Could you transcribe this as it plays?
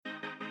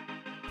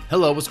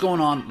Hello, what's going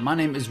on? My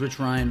name is Rich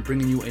Ryan,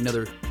 bringing you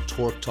another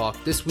TORC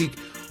Talk. This week,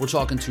 we're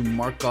talking to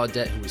Mark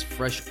Gaudet, who is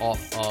fresh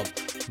off of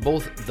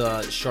both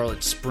the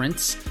Charlotte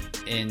sprints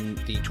in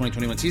the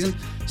 2021 season.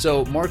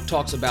 So Mark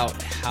talks about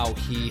how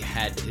he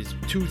had his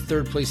 2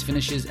 third-place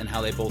finishes and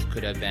how they both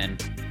could have been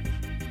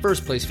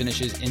first-place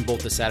finishes in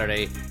both the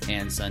Saturday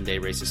and Sunday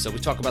races. So we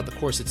talk about the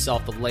course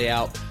itself, the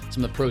layout,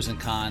 some of the pros and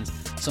cons,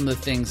 some of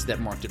the things that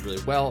Mark did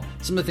really well,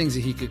 some of the things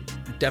that he could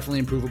definitely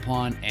improve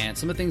upon, and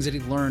some of the things that he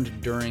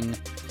learned during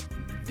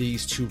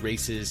these 2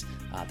 races.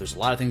 There's a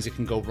lot of things that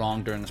can go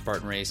wrong during a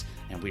Spartan race,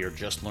 and we are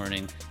just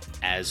learning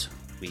as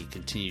we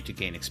continue to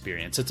gain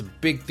experience. It's a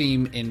big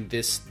theme in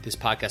this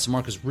podcast. So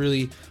Mark is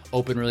really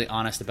open, really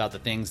honest about the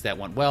things that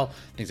went well,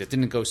 things that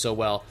didn't go so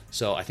well.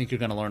 So I think you're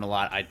going to learn a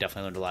lot. I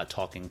definitely learned a lot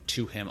talking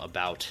to him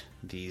about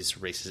these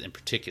races in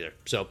particular.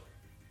 So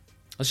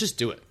let's just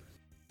do it.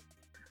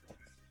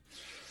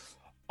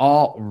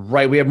 All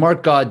right, we have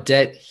Mark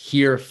Gaudet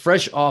here,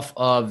 fresh off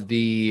of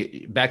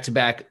the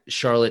back-to-back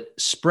Charlotte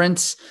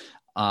sprints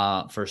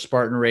for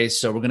Spartan race.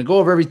 So we're going to go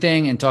over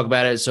everything and talk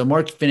about it. So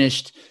Mark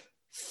finished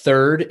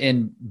 3rd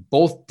in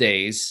both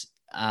days.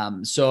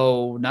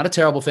 So not a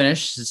terrible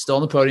finish. It's still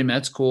on the podium.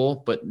 That's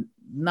cool, but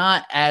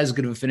not as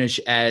good of a finish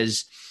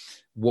as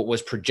what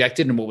was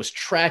projected and what was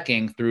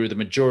tracking through the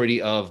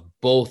majority of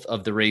both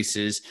of the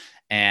races.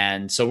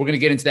 And so we're going to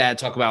get into that and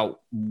talk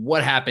about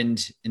what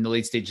happened in the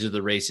late stages of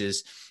the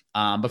races.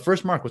 But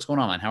first, Mark, what's going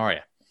on, man? How are you?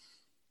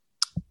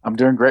 I'm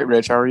doing great,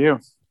 Rich. How are you?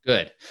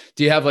 Good.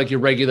 Do you have like your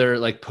regular,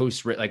 like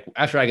post, like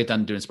after I get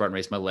done doing Spartan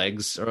race, my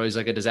legs are always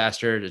like a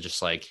disaster. They're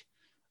just like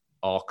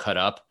all cut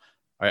up.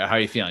 All right, how are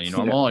you feeling? You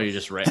normal or are you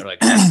just right?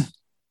 Like,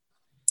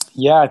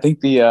 yeah, I think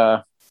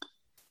I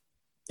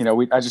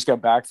just got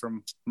back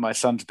from my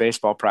son's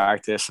baseball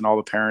practice and all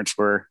the parents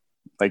were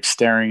like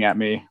staring at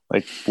me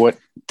like, what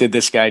did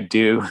this guy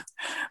do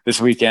this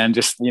weekend?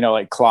 Just,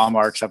 like claw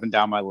marks up and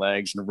down my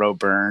legs and a row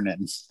burn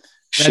and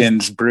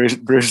shins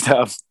bruised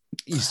up.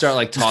 You start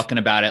like talking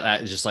about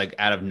it just like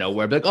out of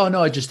nowhere, but like, oh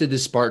no, I just did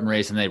this Spartan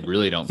race, and they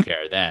really don't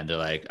care. Then they're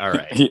like, all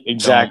right,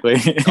 exactly.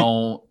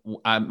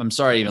 I'm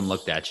sorry I even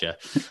looked at you.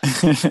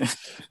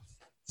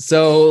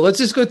 So let's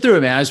just go through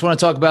it, man. I just want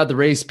to talk about the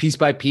race piece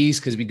by piece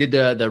because we did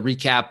the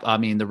recap. I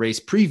mean, the race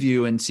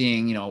preview and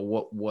seeing,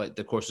 what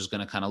the course was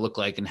going to kind of look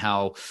like and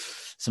how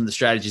some of the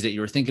strategies that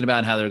you were thinking about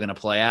and how they're going to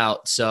play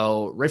out.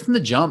 So right from the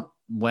jump,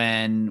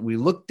 when we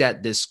looked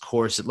at this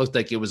course, it looked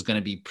like it was going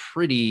to be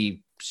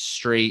pretty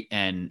straight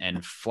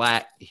and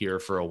flat here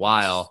for a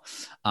while,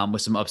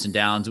 with some ups and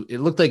downs. It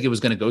looked like it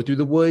was going to go through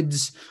the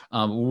woods. We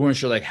weren't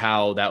sure like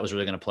how that was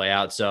really going to play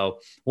out. So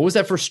what was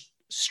that first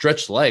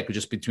stretch like,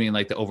 just between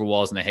like the over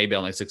walls and the hay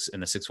bale and the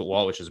 6-foot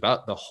wall, which is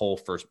about the whole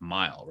first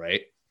mile,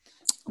 right?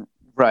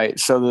 Right.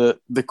 So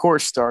the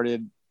course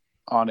started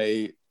on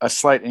a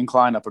slight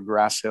incline up a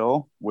grass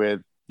hill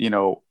with,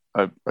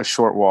 a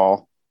short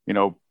wall,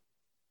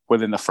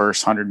 within the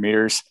first 100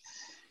 meters.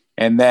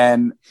 And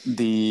then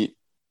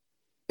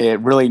it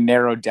really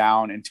narrowed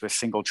down into a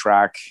single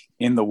track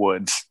in the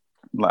woods,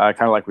 kind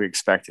of like we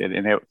expected.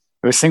 And it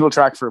was single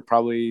track for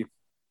probably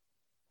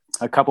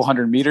a couple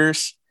 100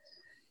 meters.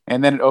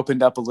 And then it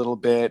opened up a little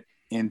bit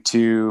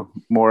into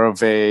more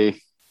of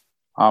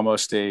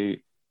almost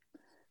maybe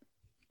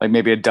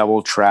a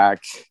double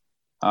track,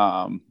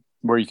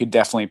 where you could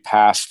definitely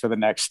pass for the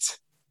next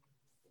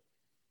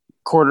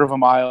quarter of a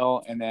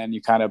mile. And then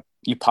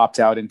you popped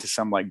out into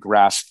some like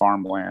grass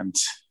farmland.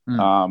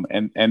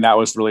 And that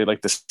was really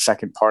like the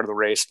second part of the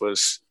race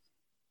was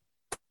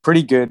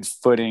pretty good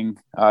footing.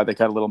 They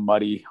got a little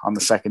muddy on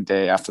the second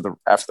day after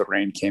the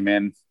rain came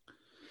in.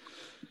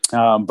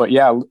 But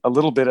yeah, a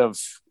little bit of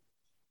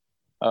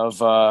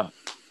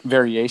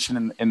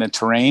variation in the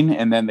terrain,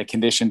 and then the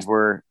conditions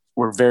were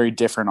very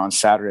different on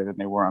Saturday than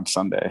they were on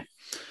Sunday.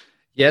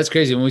 Yeah, it's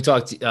crazy. When we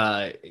talked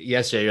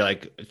yesterday, you're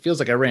like, it feels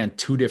like I ran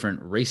 2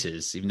 different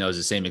races, even though it was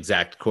the same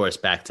exact course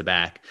back to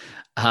back.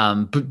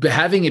 But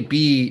having it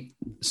be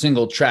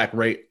single track,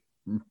 right,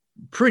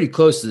 pretty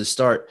close to the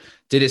start,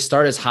 did it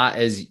start as hot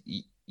as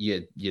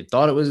you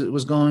thought it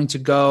was going to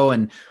go?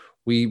 And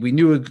we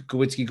knew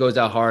Gaudet goes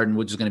out hard and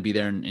Woods was going to be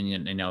there,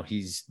 and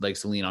he's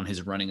likes to lean on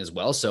his running as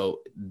well. So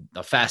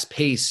a fast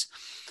pace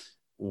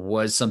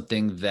was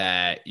something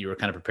that you were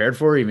kind of prepared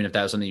for, even if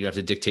that was something you have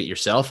to dictate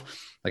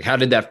yourself. Like, how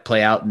did that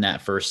play out in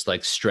that first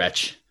like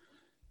stretch?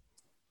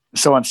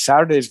 So on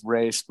Saturday's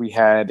race, we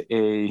had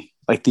the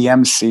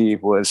MC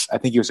was, I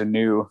think he was a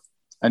new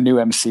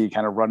MC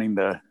kind of running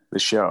the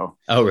show.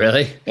 Oh,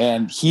 really?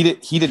 And he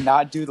did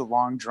not do the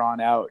long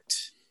drawn out,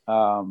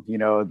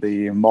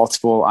 the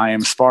multiple, I am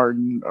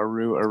Spartan,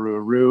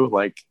 Aru,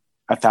 like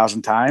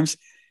 1,000 times.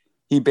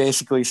 He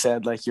basically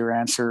said like, your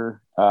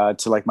answer to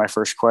like my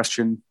first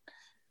question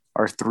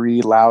are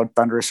 3 loud,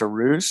 thunderous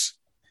Arus.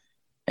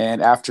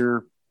 And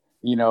after,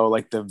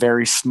 like the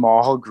very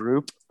small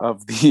group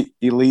of the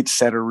elite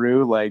said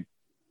Aru like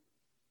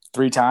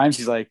 3 times,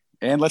 he's like,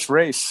 and let's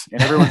race.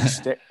 And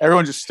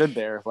everyone just stood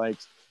there like,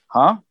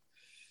 huh?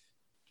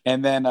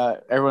 And then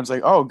everyone's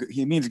like, oh,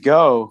 he means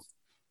go.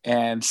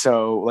 And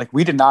so like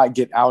we did not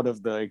get out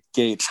of the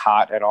gates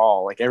hot at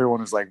all. Like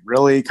everyone was like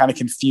really kind of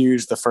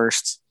confused the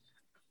first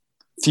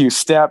few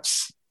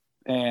steps,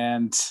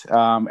 and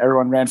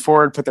everyone ran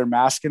forward, put their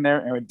mask in there,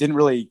 and it didn't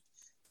really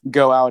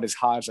go out as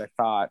hot as I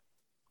thought.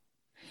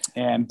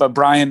 But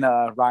Ryan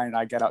and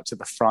I got out to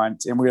the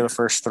front, and we were the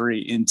first three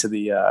into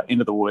the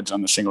woods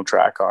on the single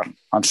track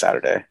on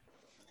Saturday.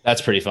 That's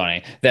pretty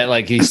funny that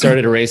like he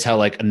started a race how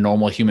like a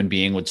normal human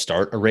being would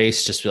start a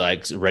race, just be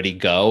like ready,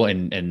 go.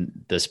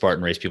 And the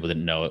Spartan race people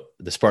didn't know it.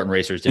 The Spartan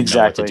racers didn't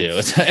know what to do.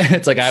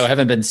 It's like, I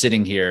haven't been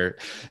sitting here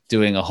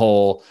doing a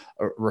whole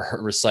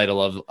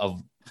recital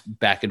of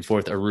back and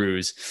forth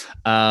arus.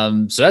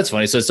 So that's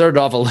funny. So it started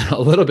off a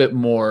little bit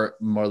more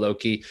low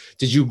key.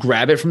 Did you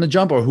grab it from the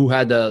jump, or who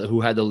had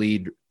the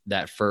lead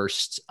that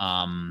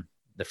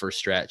the first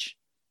stretch?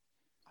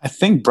 I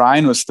think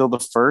Brian was still the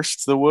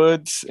first to the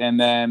woods, and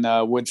then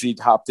Woodsy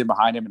hopped in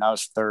behind him, and I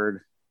was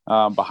third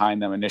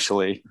behind them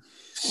initially.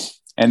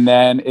 And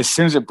then as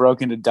soon as it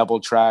broke into double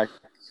track,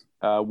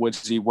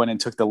 Woodsy went and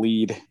took the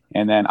lead,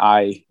 and then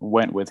I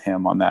went with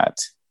him on that.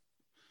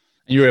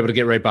 And you were able to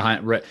get right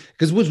behind, right?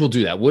 Because Woods will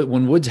do that.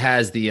 When Woods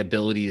has the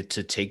ability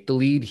to take the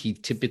lead, he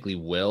typically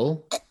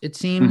will, it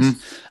seems.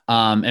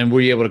 Mm-hmm. And were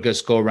you able to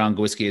just go around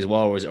Gaudet as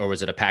well, or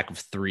was it a pack of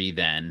three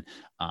then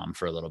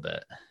for a little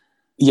bit?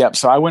 Yep.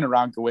 So I went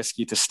around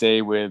Gaudet to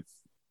stay with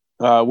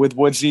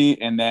Woodsy,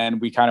 and then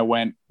we kind of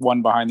went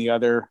one behind the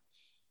other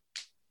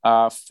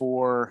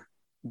for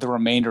the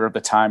remainder of the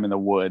time in the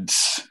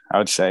woods, I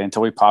would say,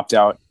 until we popped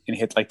out and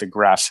hit like the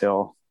grass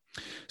hill.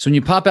 So when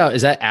you pop out,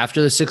 is that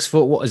after the 6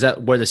 foot wall? Is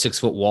that where the 6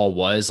 foot wall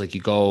was? Like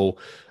you go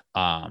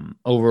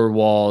over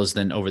walls,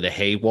 then over the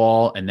hay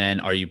wall, and then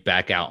are you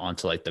back out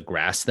onto like the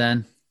grass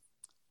then?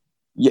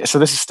 Yeah. So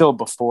this is still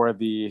before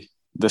the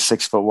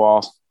 6 foot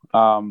wall.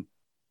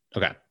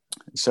 Okay.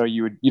 So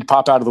you'd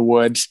pop out of the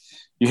woods,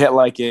 you hit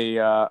like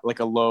a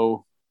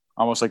low,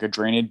 almost like a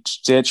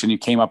drainage ditch, and you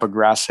came up a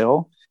grass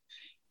hill.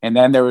 And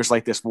then there was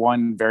like this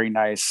one very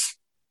nice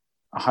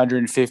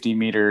 150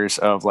 meters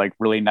of like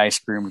really nice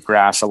groomed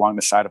grass along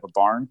the side of a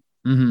barn.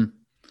 Mm-hmm.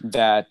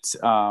 That's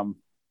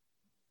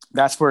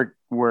where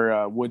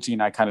Woodsy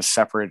and I kind of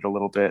separated a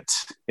little bit.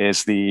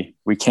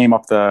 We came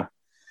up the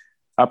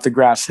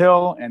grass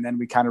hill, and then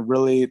we kind of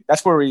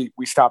that's where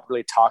we stopped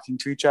really talking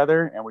to each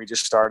other, and we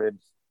just started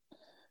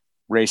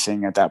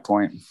racing at that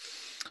point.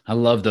 I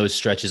love those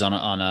stretches on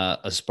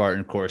a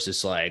Spartan course.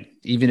 It's like,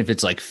 even if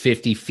it's like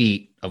 50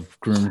 feet of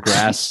groomed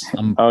grass,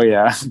 I'm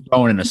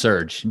throwing in a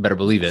surge. You better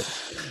believe it.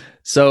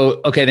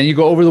 So, okay. Then you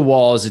go over the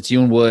walls, it's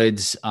you and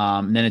Woods.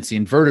 And then it's the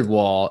inverted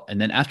wall. And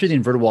then after the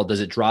inverted wall,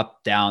 does it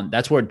drop down?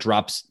 That's where it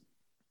drops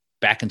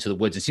back into the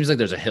woods. It seems like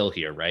there's a hill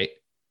here, right?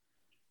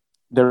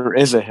 There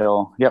is a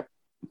hill. Yep.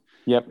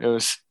 It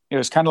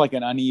was kind of like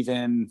an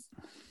uneven,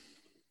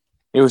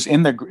 it was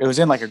in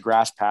like a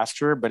grass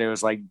pasture, but it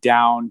was like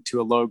down to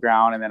a low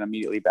ground and then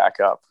immediately back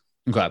up.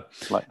 Okay.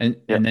 And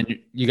then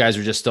you guys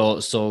are just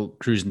still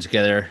cruising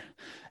together.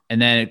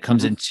 And then it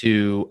comes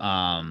into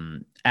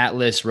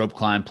Atlas, rope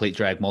climb, plate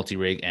drag,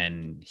 multi-rig,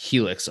 and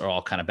Helix are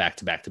all kind of back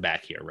to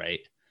back here, right?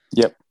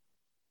 Yep.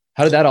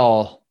 How did that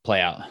all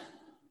play out?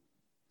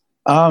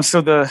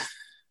 So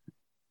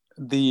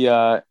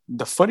the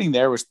footing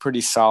there was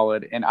pretty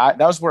solid. And that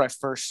was where I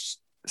first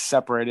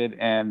separated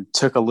and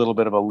took a little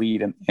bit of a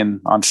lead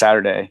in on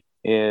Saturday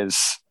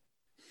is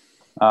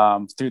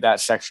through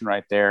that section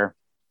right there.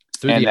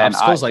 Through the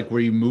obstacles, like were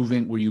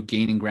you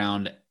gaining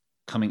ground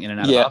coming in and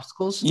out of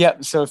obstacles?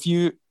 Yeah. So if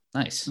you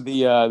nice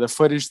the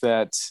footage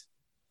that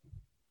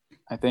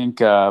I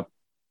think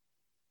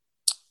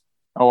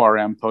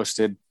ORM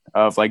posted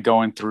of like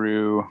going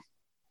through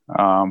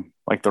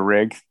like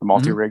the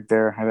multi-rig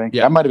there, I think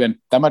that might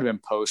have been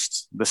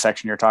post the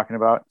section you're talking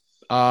about.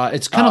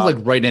 It's kind of like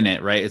right in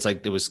it, right? It's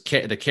like it was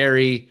the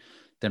carry,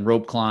 then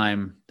rope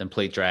climb, then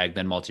plate drag,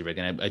 then multi-rig.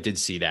 And I did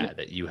see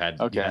that you had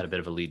a bit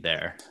of a lead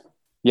there.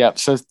 Yeah.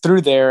 So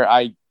through there,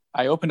 I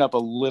opened up a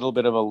little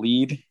bit of a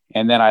lead,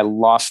 and then I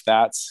lost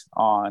that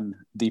on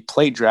the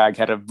plate drag.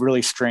 Had a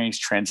really strange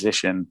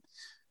transition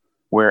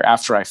where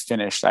after I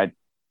finished,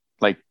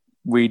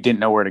 we didn't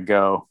know where to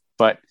go,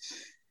 but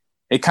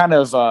it kind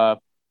of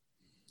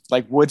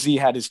like Woodsy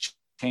had his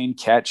chain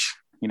catch,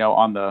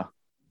 on the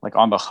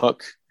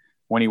hook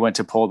when he went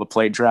to pull the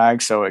plate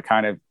drag. So it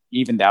kind of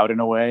evened out in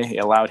a way. It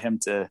allowed him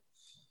to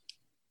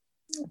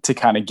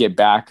kind of get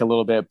back a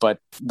little bit. But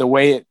the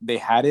way they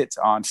had it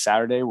on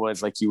Saturday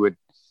was like you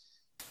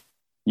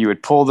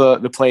would pull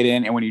the plate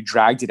in, and when you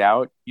dragged it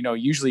out,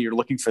 usually you're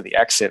looking for the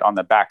exit on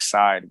the back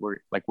side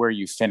where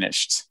you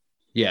finished.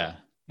 Yeah.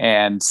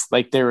 And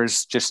like there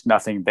was just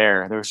nothing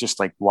there. There was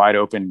just like wide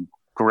open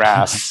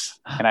grass.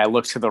 And I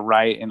looked to the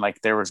right, and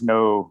like there was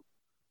no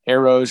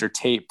arrows or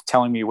tape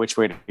telling me which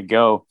way to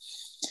go.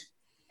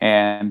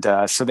 And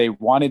so they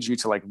wanted you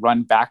to like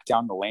run back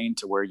down the lane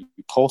to where you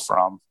pull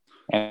from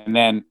and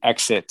then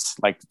exit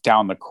like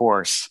down the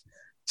course.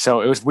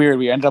 So it was weird.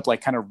 We ended up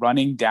like kind of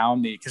running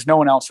down because no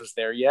one else was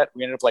there yet.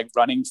 We ended up like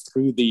running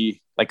through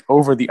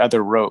over the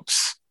other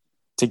ropes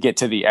to get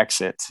to the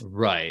exit.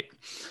 Right.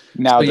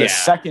 Now So, the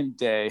second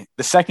day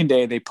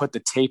they put the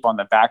tape on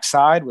the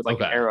backside with like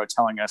an arrow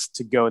telling us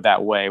to go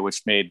that way,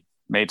 which made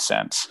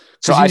sense.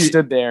 So I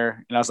stood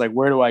there and I was like,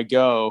 where do I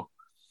go?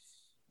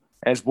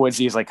 As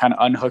Woodsy is like kind of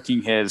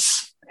unhooking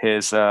his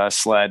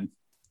sled.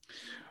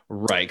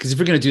 Right. Because if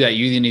you're going to do that,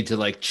 you either need to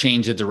like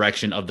change the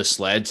direction of the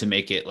sled to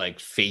make it like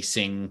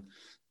facing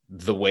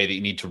the way that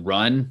you need to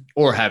run,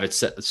 or have it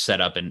set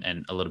up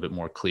and a little bit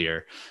more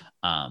clear.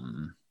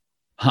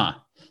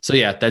 So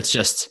yeah, that's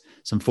just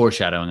some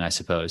foreshadowing, I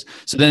suppose.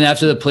 So then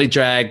after the plate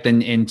drag,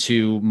 then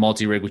into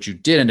multi-rig, which you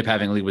did end up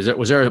having a lead.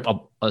 Was there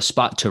a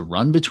spot to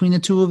run between the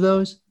two of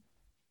those?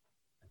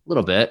 A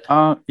little bit.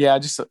 Yeah,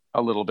 just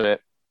a little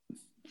bit.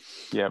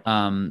 Yeah.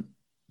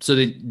 So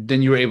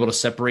then you were able to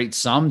separate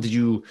some.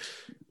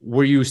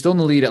 Were you still in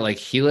the lead at like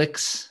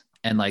Helix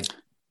and like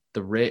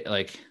the rig,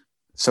 like?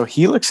 So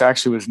Helix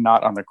actually was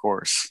not on the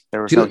course.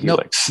 There was no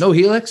Helix. No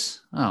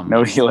Helix? Oh,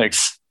 no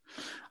Helix.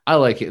 I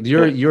like it.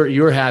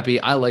 You're happy.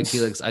 I like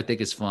Helix. I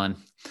think it's fun,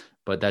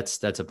 but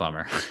that's a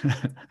bummer.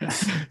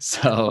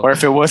 So, or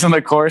if it wasn't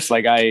the course,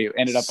 like I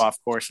ended up off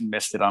course and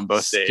missed it on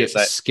both days.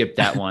 Skip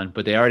that one,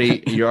 but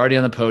you're already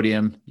on the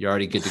podium. You're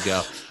already good to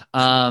go.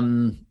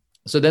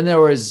 So then there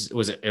was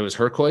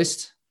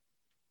Hercoist?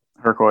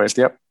 Hercoist,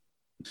 yep.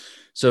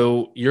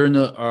 So you're in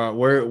the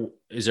where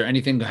is there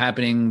anything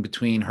happening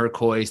between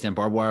Hercoist and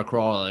barbed wire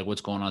crawl? Like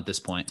what's going on at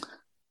this point?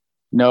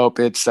 Nope.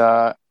 It's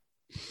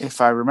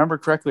if I remember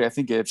correctly, I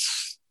think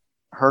it's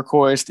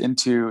Hercoist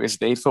into the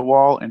 8-foot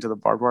wall into the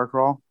barbed wire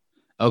crawl.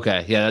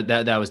 Okay. Yeah,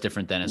 that was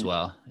different then as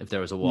well. If there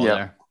was a wall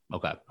there.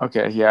 Okay.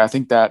 Okay. Yeah, I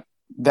think that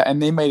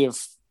and they may have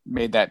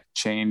made that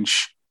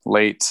change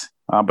late,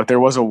 but there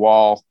was a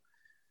wall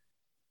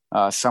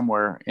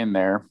somewhere in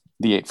there,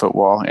 the 8-foot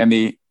wall, and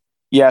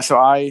so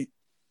I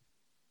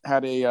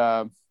had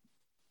I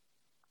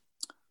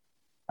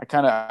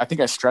think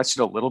I stretched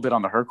it a little bit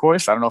on the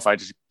Hercoist. I don't know if I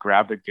just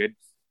grabbed a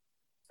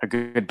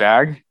good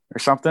bag or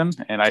something,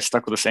 and I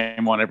stuck with the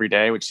same one every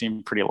day, which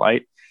seemed pretty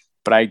light,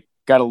 but I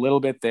got a little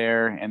bit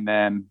there, and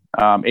then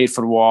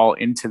 8-foot wall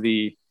into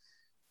the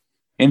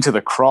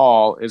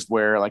crawl is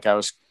where like I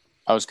was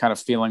kind of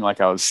feeling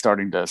like I was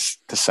starting to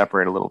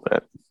separate a little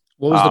bit.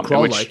 What was the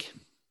crawl like?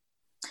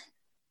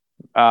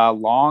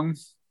 Long,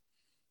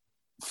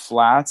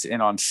 flat,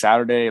 and on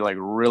Saturday, like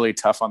really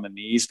tough on the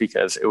knees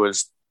because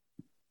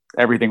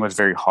everything was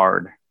very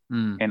hard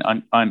and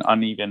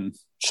uneven.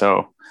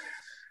 So,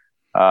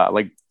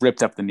 like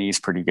ripped up the knees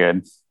pretty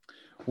good,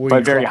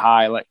 but very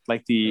high.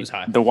 Like the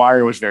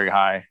wire was very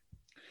high.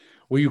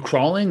 Were you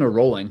crawling or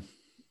rolling?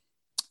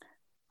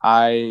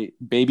 I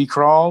baby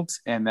crawled,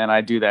 and then I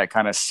do that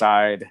kind of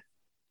side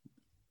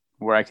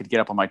where I could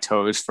get up on my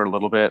toes for a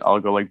little bit. I'll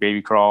go like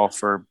baby crawl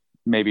for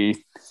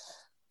maybe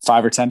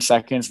 5 or 10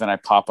 seconds. Then I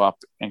pop up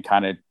and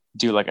kind of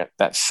do like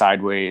that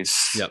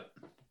sideways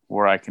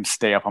where I can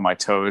stay up on my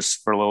toes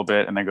for a little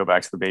bit and then go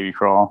back to the baby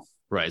crawl.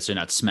 Right. So you're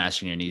not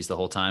smashing your knees the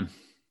whole time.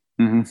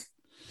 Mm-hmm.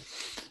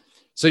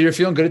 So you're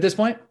feeling good at this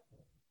point?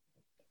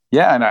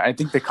 Yeah. And I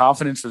think the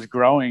confidence was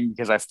growing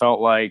because I felt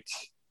like,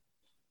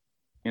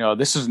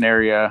 this is an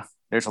area,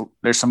 there's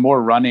some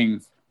more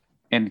running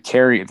and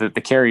carry. The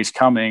carry's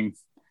coming,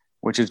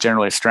 which is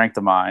generally a strength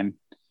of mine.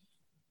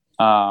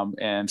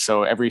 And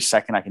so every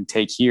second I can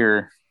take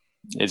here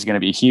is going to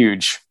be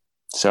huge.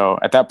 So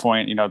at that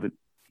point,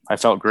 I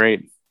felt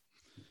great.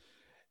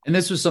 And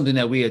this was something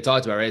that we had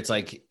talked about, right? It's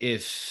like,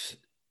 if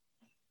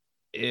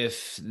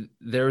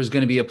there was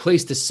going to be a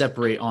place to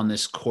separate on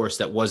this course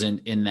that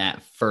wasn't in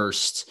that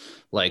first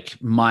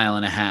like mile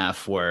and a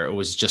half where it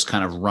was just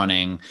kind of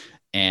running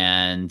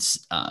and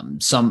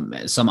some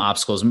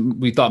obstacles,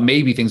 we thought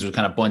maybe things would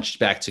kind of bunched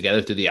back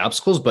together through the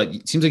obstacles, but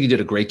it seems like you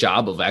did a great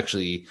job of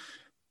actually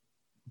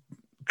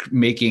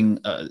making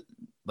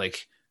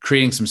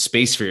creating some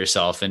space for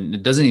yourself. And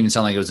it doesn't even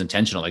sound like it was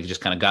intentional. Like you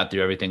just kind of got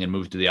through everything and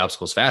moved through the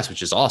obstacles fast,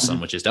 which is awesome,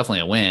 which is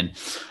definitely a win.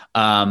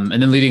 And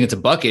then leading into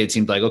bucket, it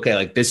seemed like, okay,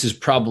 like this is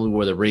probably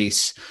where the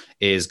race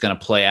is going to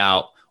play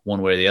out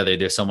one way or the other.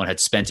 Either someone had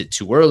spent it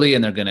too early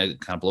and they're going to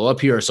kind of blow up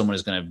here, or someone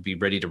is going to be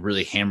ready to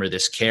really hammer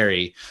this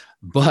carry.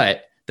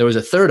 But there was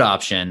a third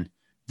option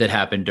that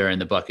happened during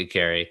the bucket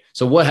carry.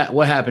 So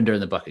what happened during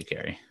the bucket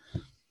carry?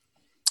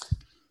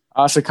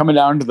 So coming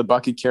down to the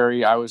bucket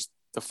carry, I was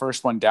the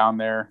first one down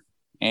there,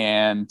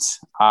 and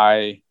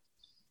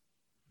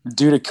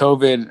due to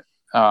COVID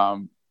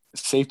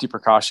safety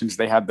precautions,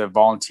 they had the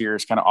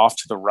volunteers kind of off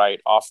to the right,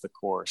 off the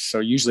course. So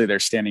usually they're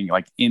standing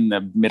like in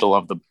the middle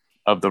of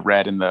the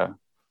red and the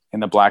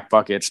black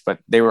buckets, but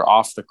they were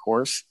off the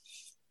course.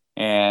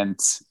 And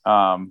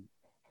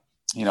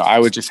I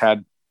would just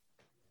had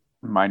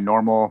my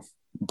normal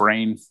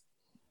brain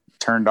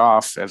turned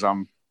off as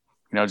I'm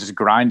just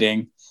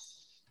grinding.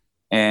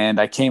 And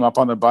I came up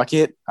on the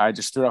bucket. I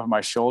just threw it off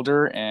my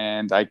shoulder,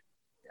 and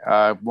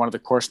one of the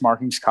course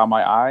markings caught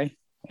my eye,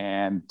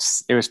 and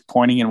it was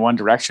pointing in one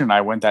direction. And I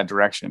went that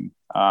direction.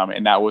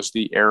 And that was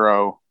the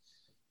arrow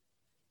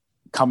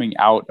coming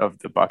out of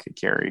the bucket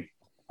carry.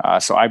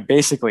 So I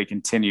basically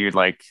continued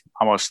like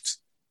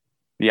almost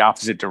the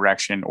opposite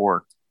direction,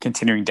 or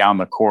continuing down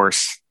the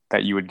course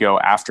that you would go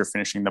after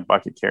finishing the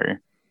bucket carry.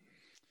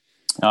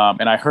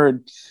 And I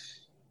heard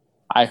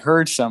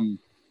some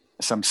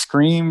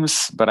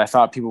screams, but I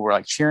thought people were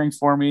like cheering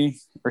for me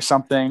or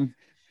something.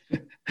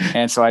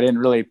 And so I didn't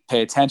really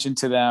pay attention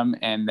to them.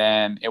 And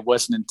then it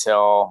wasn't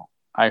until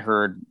I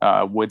heard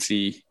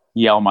Woodsy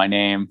yell my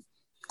name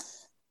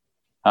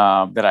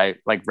that I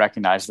like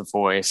recognized the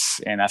voice.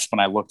 And that's when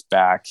I looked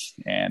back.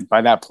 And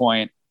by that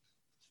point,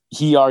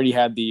 he already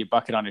had the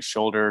bucket on his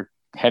shoulder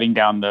heading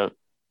down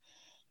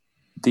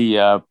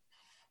the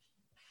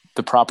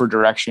proper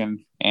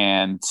direction,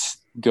 and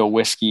Go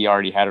Whiskey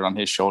already had it on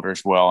his shoulder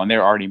as well. And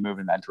they're already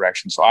moving in that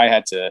direction. So I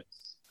had to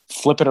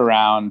flip it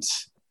around,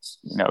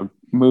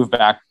 move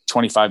back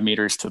 25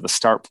 meters to the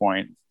start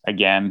point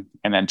again,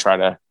 and then try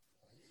to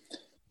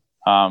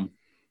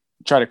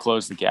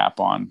close the gap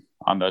on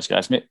those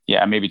guys.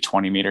 Yeah, maybe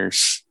 20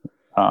 meters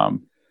or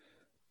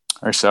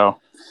so.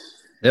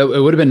 It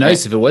would have been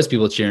nice if it was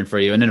people cheering for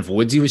you, and then if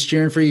Woodsy was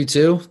cheering for you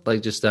too,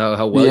 like just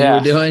how well you were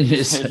doing.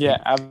 Yeah,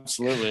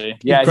 absolutely.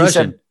 Yeah, he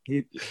said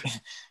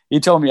he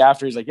told me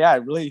after, he's like, yeah,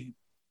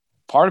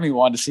 part of me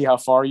wanted to see how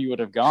far you would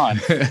have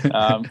gone.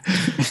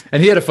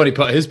 And he had a funny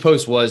post. His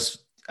post was,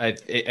 I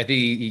think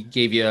he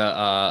gave you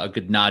a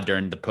good nod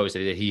during the post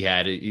that he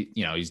had.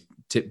 He's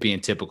being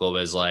typical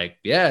as like,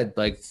 yeah,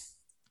 like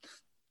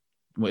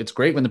it's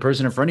great when the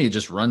person in front of you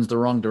just runs the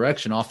wrong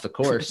direction off the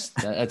course.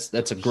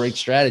 That's a great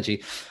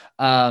strategy.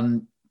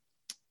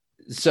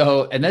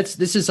 So, and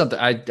this is something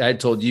I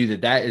told you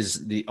that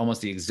is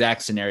almost the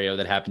exact scenario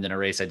that happened in a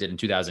race I did in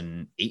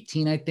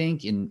 2018, I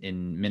think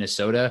in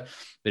Minnesota,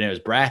 but it was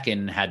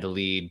Bracken had the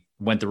lead,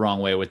 went the wrong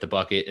way with the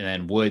bucket, and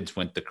then Woods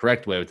went the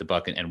correct way with the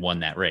bucket and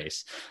won that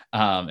race.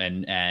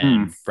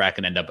 And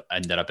Bracken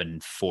ended up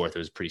in fourth. It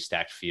was a pretty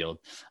stacked field.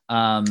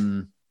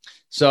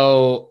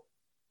 So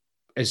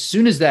as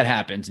soon as that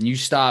happens and you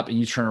stop and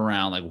you turn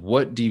around, like,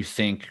 what do you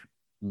think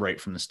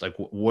right from this? Like,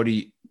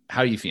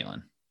 how are you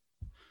feeling?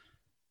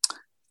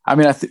 I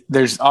mean,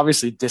 there's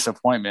obviously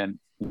disappointment.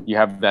 You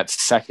have that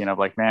second of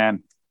like,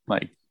 man,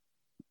 like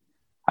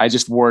I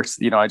just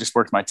worked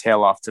my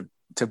tail off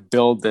to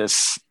build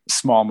this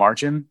small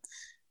margin,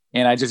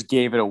 and I just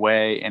gave it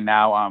away. And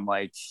now I'm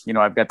like,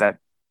 I've got that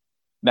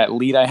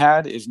lead I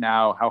had is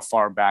now how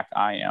far back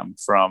I am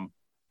from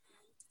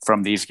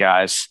these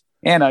guys.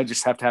 And I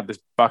just have to have this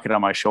bucket on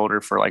my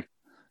shoulder for like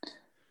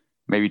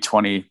maybe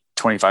 20,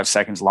 25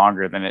 seconds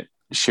longer than it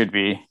should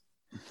be.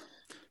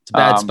 It's a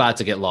bad spot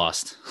to get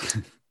lost.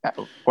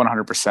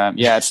 100%.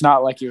 Yeah. It's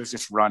not like it was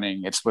just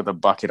running. It's with a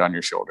bucket on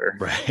your shoulder.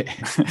 Right.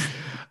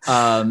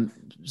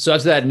 So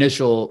after that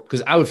initial,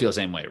 cause I would feel the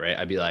same way, right?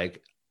 I'd be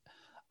like,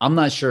 I'm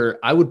not sure.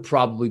 I would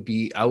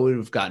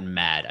have gotten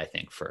mad, I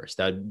think, first.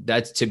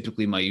 That's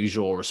typically my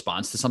usual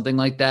response to something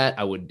like that.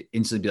 I would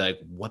instantly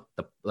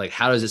be like,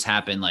 how does this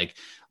happen? Like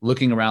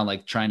looking around,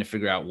 like trying to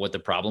figure out what the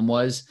problem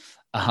was.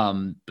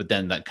 But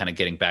then that kind of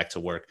getting back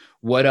to work.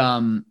 What,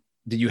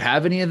 did you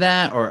have any of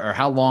that, or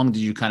how long did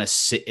you kind of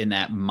sit in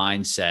that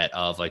mindset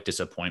of like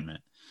disappointment?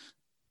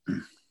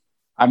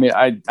 I mean,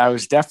 I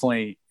was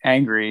definitely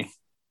angry,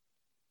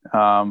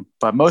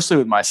 but mostly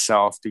with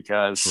myself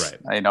because,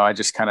 right. I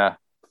just kind of,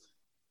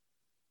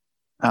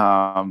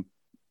 I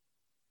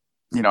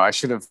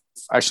should have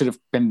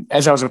been,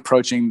 as I was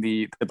approaching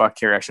the buck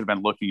carry, I should have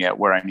been looking at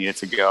where I needed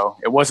to go.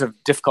 It was a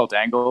difficult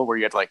angle where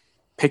you had to like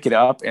pick it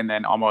up and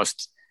then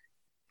almost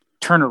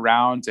turn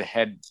around to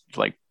head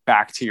like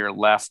back to your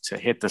left to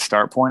hit the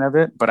start point of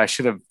it. But I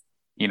should have,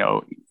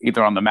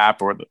 either on the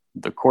map or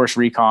the course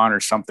recon or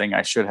something,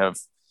 I should have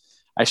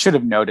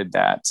noted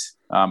that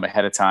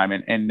ahead of time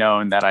and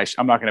known that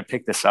I'm not going to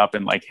pick this up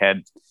and like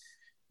head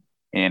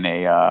in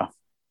a,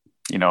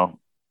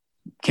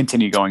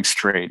 continue going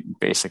straight,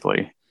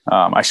 basically.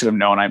 I should have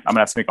known I'm going to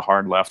have to make a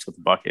hard left with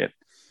the bucket.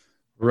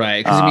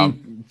 Right. Because I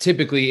mean,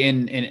 typically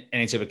in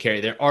any type of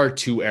carry, there are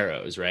two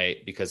arrows,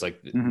 right? Because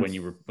like when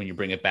you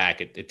bring it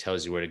back, it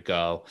tells you where to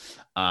go.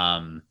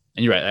 And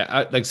you're right.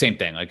 I like same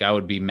thing. Like I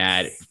would be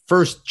mad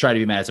first, try to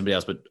be mad at somebody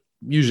else, but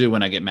usually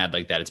when I get mad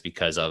like that, it's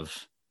because I'm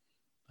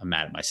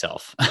mad at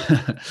myself.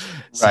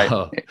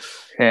 Right.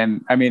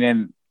 And I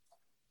mean,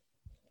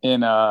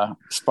 in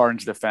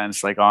Spartan's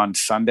defense, like on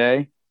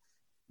Sunday,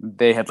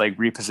 they had like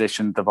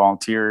repositioned the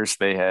volunteers.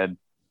 They had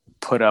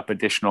put up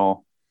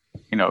additional,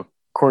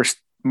 course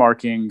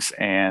markings,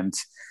 and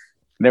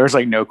there was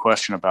like no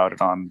question about it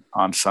on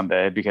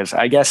Sunday, because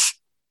I guess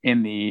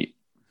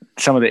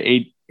some of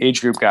the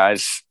age group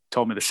guys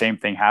told me the same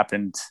thing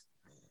happened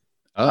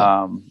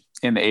in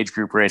the age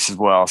group race as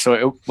well.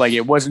 So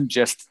it wasn't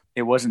just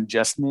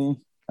me.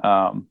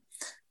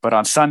 But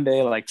on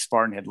Sunday, like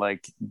Spartan had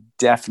like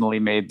definitely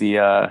made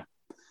the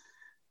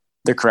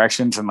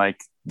corrections, and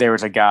like there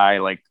was a guy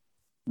like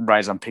right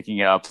as I'm picking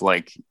it up,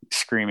 like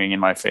screaming in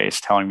my face,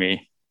 telling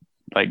me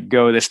like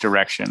go this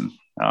direction,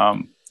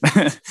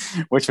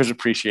 which was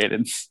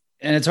appreciated.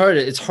 And it's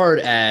hard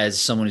as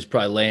someone who's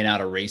probably laying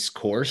out a race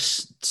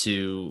course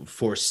to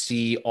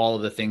foresee all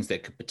of the things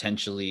that could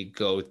potentially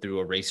go through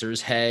a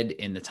racer's head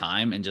in the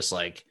time, and just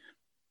like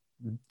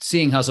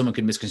seeing how someone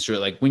could misconstrue it.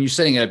 Like when you're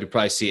setting it up, you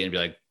probably see it and be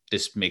like,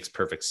 this makes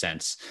perfect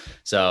sense.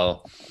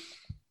 So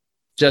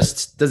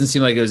just doesn't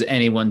seem like it was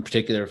any one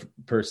particular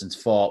person's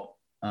fault.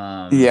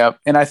 Yeah.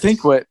 And I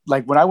think when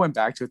I went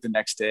back to it the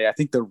next day, I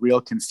think the real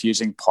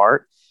confusing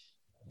part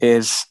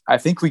is I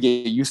think we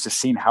get used to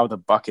seeing how the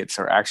buckets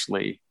are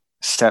actually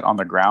set on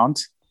the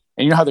ground.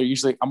 And you know how they're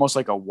usually almost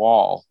like a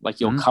wall, like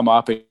you'll come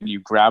up and you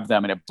grab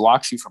them and it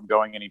blocks you from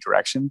going any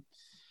direction.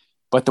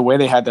 But the way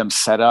they had them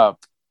set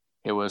up,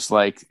 it was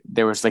like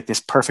there was like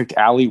this perfect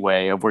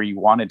alleyway of where you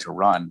wanted to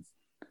run.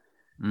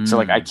 So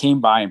like I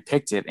came by and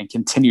picked it and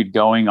continued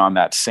going on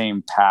that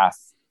same path.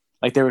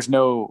 Like there was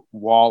no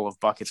wall of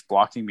buckets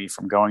blocking me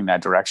from going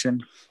that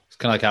direction. It's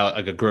kind of like how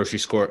like a grocery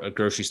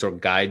store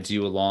guides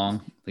you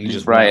along. You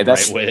just right.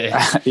 That's right with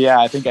it. Yeah.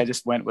 I think I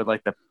just went with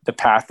like the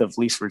path of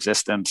least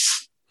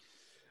resistance.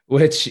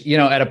 Which, you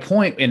know, at a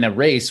point in the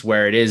race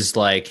where it is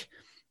like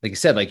you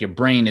said, like your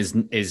brain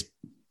is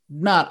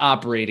not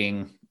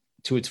operating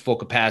to its full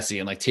capacity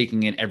and like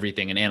taking in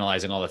everything and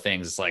analyzing all the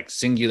things. It's like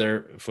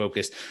singular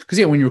focus. Cause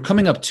yeah, when you're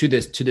coming up to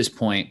this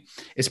point,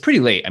 it's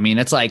pretty late. I mean,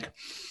 it's like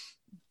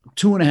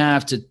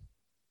 2.5 to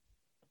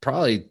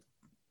probably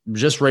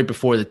just right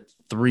before the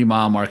 3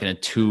 mile mark in a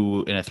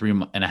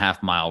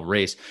 3.5 mile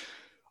race.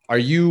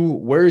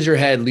 Where is your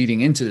head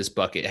leading into this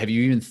bucket? Have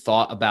you even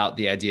thought about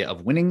the idea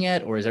of winning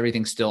yet? Or is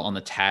everything still on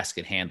the task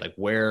at hand? Like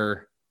what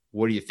are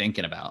you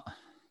thinking about?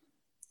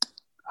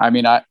 I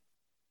mean,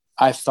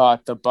 I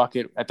thought the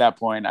bucket at that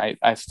point,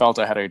 I felt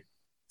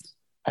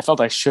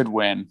I should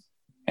win.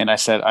 And I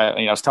said,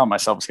 I was telling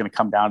myself it's going to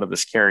come down to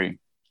this carry.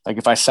 Like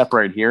if I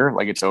separate here,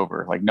 like it's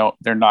over. Like, no,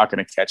 they're not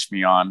going to catch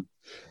me on.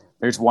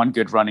 There's one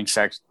good running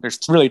section. There's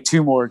really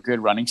 2 more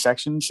good running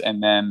sections.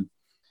 And then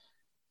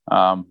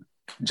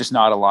just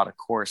not a lot of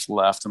course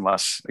left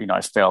unless,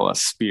 I fail a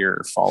spear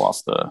or fall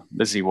off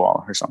the Z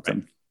wall or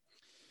something.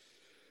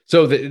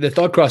 So the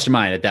thought crossed your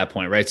mind at that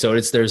point, right? So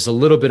there's a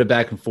little bit of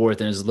back and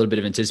forth and there's a little bit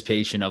of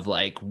anticipation of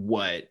like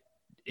what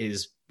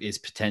is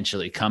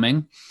potentially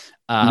coming.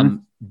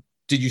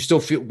 Did you still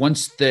feel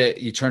once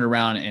you turned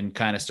around and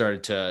kind of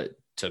started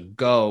to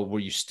go, were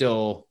you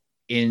still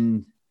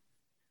in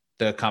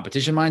the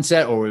competition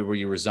mindset or were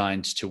you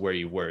resigned to where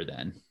you were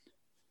then?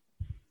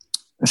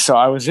 So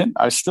I was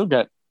still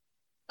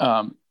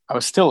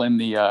in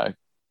the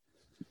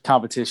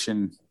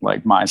competition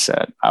like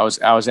mindset. I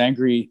was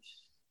angry.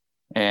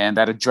 And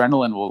that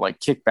adrenaline will like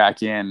kick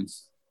back in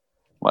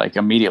like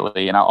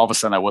immediately. And all of a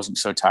sudden I wasn't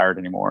so tired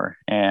anymore.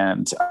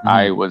 And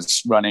I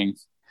was running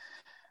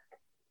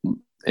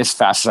as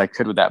fast as I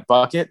could with that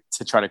bucket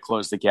to try to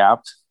close the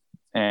gap.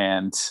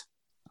 And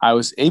I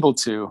was able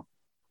to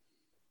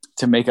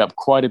make up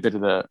quite a bit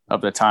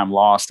of the time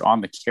lost on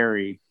the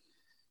carry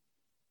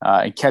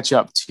and catch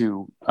up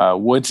to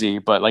Woodsy.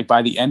 But like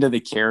by the end of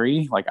the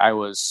carry, like I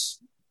was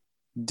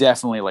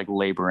definitely like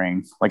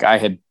laboring. Like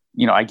I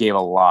gave a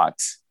lot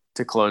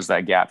to close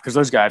that gap because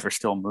those guys were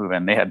still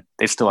moving.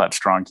 They still had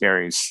strong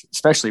carries,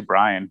 especially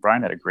Brian.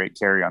 Brian had a great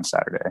carry on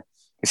Saturday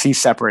because he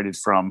separated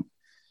from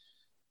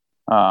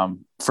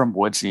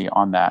Woodsy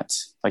on that.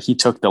 Like he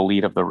took the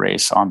lead of the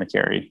race on the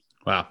carry.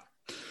 Wow.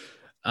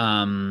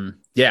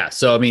 Yeah.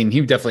 So, I mean,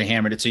 he definitely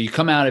hammered it. So you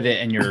come out of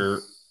it and you're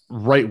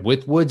right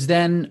with Woods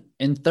then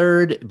in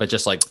third, but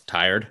just like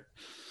tired.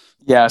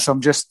 Yeah. So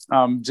I'm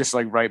just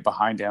like right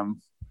behind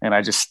him. And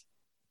I just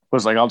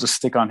was like, I'll just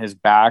stick on his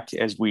back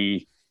as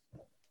we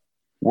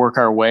work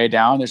our way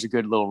down. There's a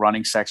good little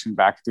running section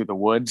back through the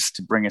woods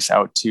to bring us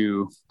out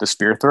to the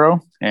spear throw.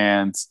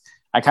 And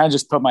I kind of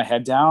just put my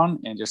head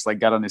down and just like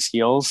got on his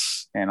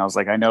heels. And I was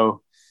like, I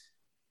know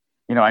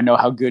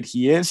how good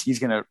he is.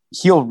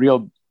 He'll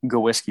reel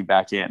Gaudet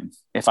back in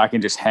if I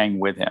can just hang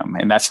with him.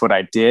 And that's what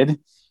I did.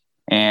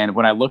 And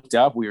when I looked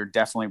up, we were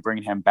definitely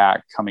bringing him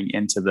back coming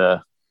into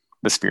the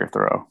spear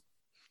throw.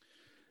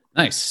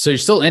 Nice. So you're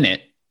still in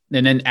it.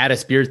 And then at a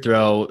spear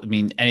throw, I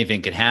mean,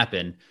 anything could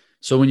happen.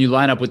 So when you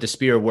line up with the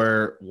spear,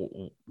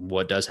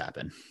 what does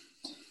happen?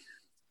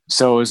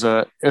 So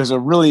it was a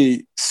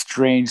really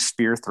strange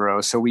spear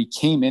throw. So we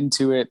came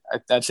into it.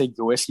 I'd say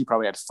Gaudet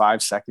probably had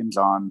 5 seconds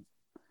on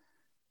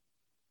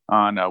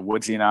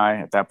Woodsy and I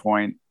at that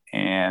point.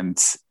 And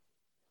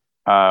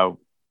I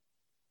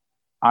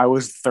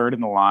was third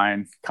in the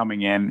line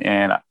coming in,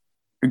 and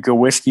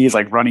Gaudet is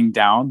like running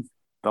down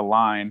the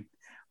line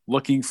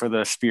looking for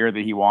the spear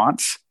that he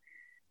wants.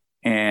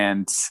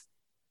 And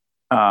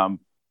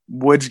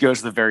Woods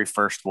goes the very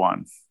first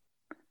one,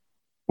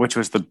 which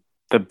was the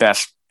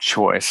best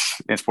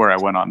choice. It's where I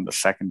went on the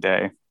second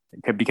day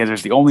because it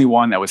was the only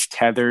one that was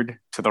tethered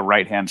to the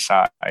right-hand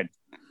side.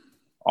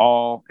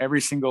 Every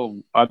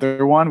single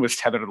other one was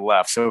tethered to the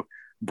left. So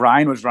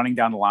Brian was running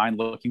down the line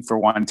looking for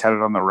one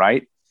tethered on the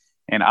right.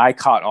 And I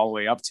caught all the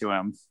way up to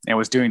him and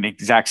was doing the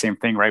exact same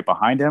thing right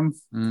behind him,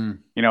 and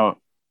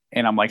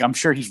I'm like, I'm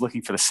sure he's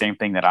looking for the same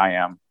thing that I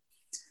am.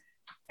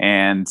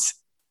 And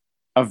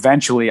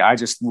eventually I was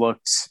just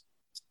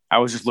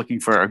looking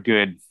for a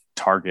good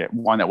target,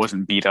 one that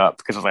wasn't beat up,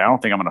 because I was like, I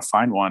don't think I'm going to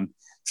find one.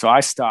 So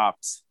I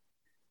stopped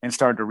and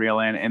started to reel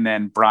in. And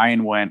then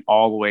Brian went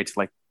all the way to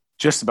like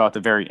just about the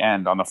very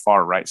end on the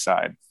far right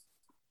side.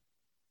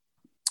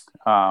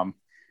 And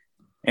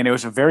it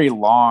was a very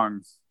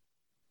long,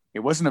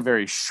 it wasn't a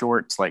very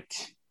short, like,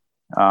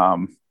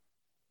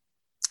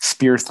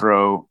 spear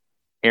throw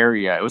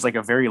area. It was like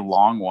a very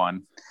long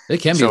one. They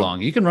can be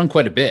long. You can run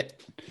quite a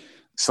bit.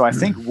 So I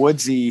think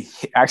Woodsy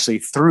actually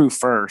threw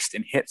first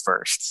and hit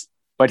first,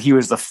 but he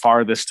was the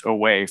farthest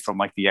away from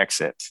like the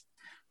exit.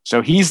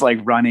 So he's like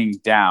running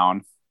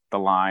down the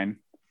line.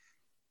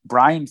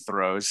 Brian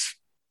throws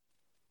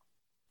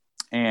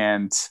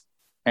and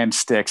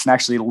sticks and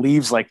actually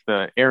leaves like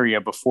the area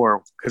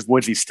before, because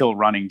Woodsy's still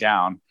running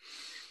down.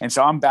 And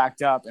so I'm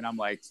backed up and I'm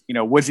like,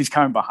 Woodsy's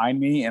coming behind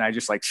me. And I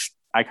just like,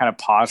 I kind of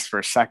paused for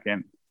a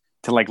second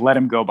to like let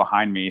him go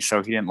behind me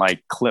so he didn't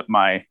like clip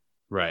my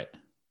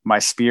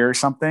spear or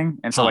something.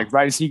 And so like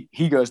right as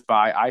he goes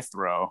by, I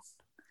throw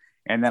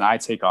and then I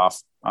take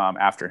off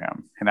after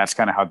him. And that's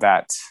kind of how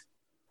that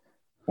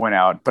went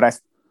out. But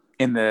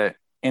in the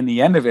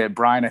end of it,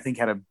 Brian, I think,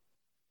 had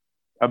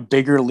a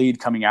bigger lead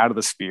coming out of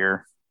the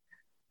spear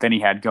than he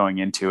had going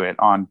into it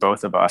on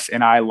both of us.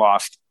 And I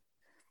lost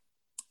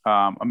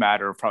a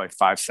matter of probably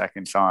 5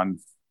 seconds on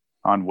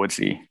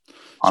Woodsy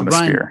on the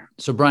spear.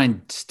 So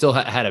Brian still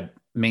had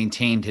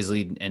maintained his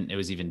lead, and it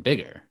was even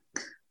bigger.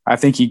 I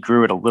think he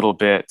grew it a little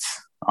bit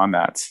on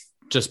that.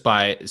 Just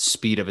by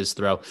speed of his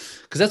throw.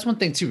 Because that's one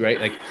thing too, right?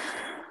 Like,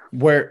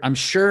 where I'm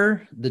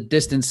sure the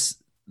distance,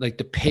 like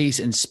the pace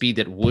and speed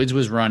that Woods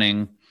was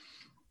running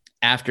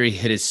after he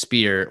hit his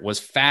spear was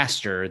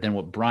faster than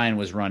what Brian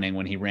was running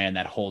when he ran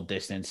that whole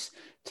distance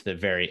to the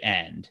very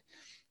end,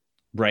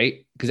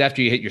 right? Because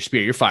after you hit your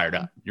spear, you're fired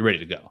up, you're ready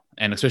to go.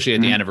 And especially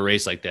at the end of a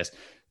race like this.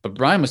 But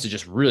Brian must have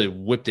just really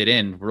whipped it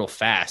in real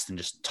fast and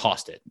just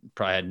tossed it.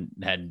 Probably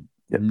had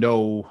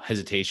no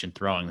hesitation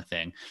throwing the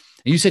thing.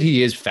 And you said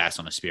he is fast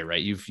on a spear,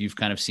 right? You've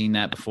kind of seen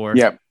that before.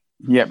 Yep.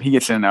 He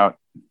gets in and out.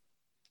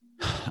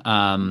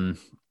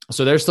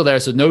 So they're still there.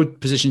 So no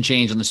position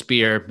change on the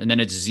spear, and then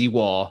it's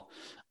Z-wall,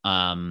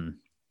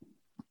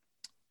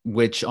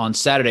 which on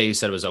Saturday you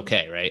said was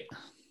okay, right?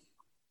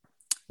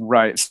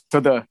 Right.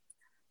 So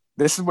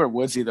this is where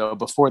Woodsy, though,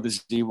 before the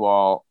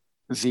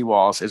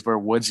Z-walls is where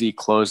Woodsy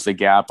closed the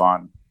gap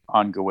on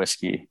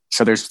Gawiski.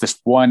 So there's this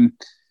one,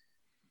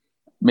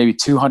 maybe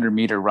 200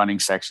 meter running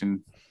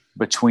section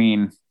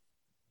between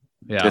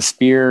the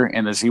spear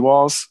and the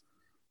Z-walls.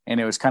 And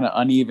it was kind of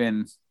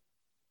uneven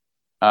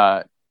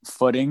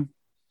footing.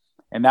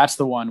 And that's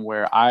the one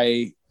where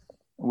I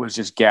was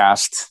just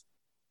gassed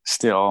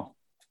still.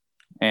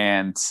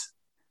 And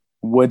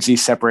Woodsy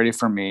separated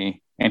from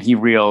me, and he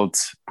reeled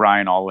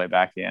Brian all the way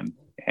back in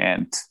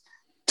and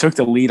took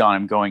the lead on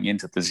him going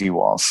into the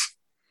Z-walls.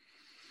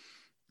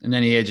 And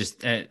then he had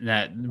just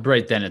that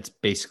right then it's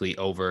basically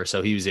over.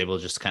 So he was able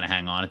to just kind of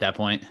hang on at that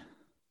point.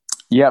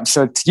 Yeah.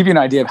 So to give you an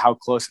idea of how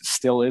close it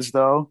still is,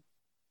 though,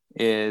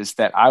 is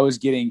that I was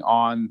getting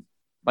on,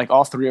 like,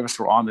 all three of us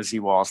were on the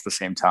Z-walls at the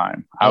same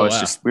time.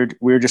 We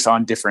were just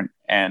on different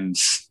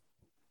ends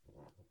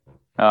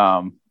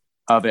of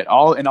it.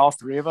 All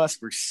three of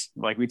us were,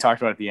 like we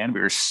talked about at the end,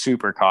 we were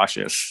super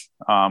cautious,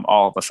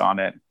 all of us on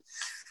it.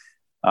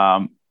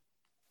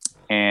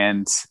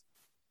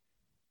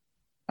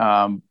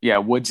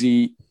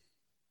 Woodsy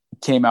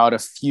came out a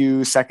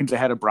few seconds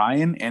ahead of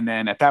Brian. And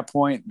then at that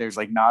point, there's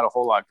like not a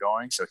whole lot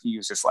going. So he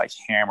was just like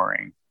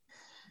hammering.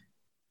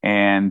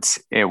 And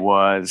it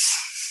was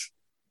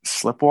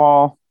slip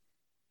wall,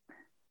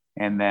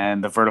 and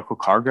then the vertical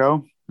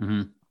cargo,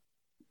 and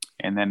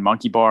then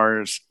monkey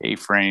bars,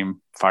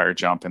 A-frame, fire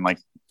jump. And like,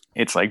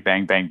 it's like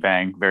bang, bang,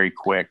 bang, very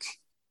quick.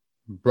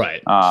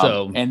 Right.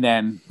 And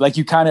then like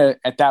you kind of,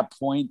 at that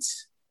point,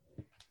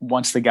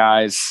 once the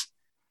guys,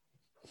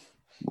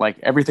 like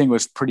everything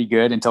was pretty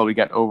good until we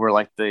got over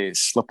like the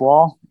slip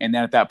wall. And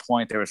then at that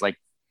point there was like,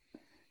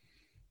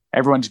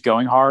 everyone's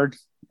going hard.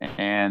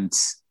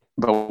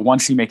 But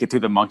once you make it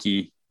through the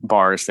monkey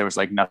bars, there was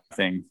like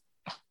nothing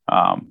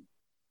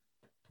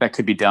that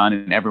could be done.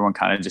 And everyone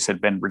kind of just had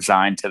been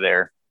resigned to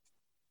their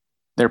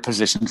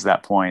positions at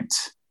that point.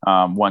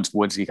 Once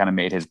Woodsy kind of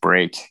made his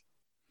break.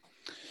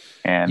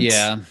 And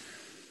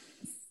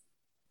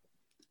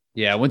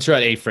once you're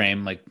at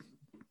A-frame, like,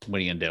 what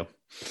are you going to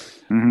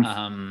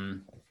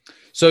do?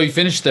 So you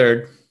finished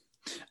third.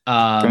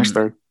 Finished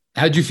third.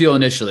 How'd you feel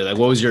initially? Like,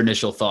 what was your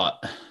initial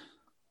thought?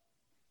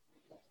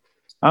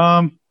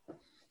 I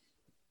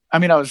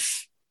mean, I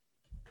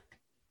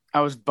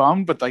was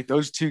bummed, but like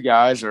those two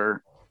guys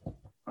are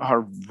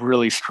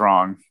really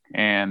strong.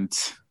 And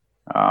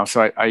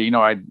so I knew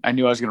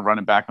I was going to run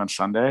it back on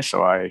Sunday.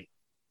 So I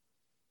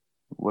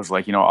was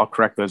like, I'll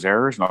correct those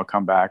errors and I'll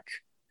come back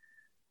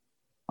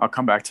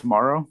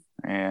tomorrow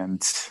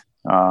and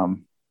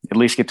at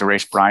least get to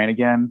race Brian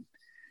again.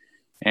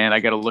 And I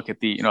got to look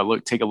at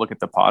take a look at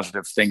the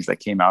positive things that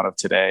came out of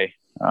today.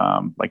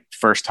 Like,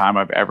 first time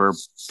I've ever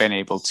been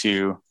able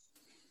to,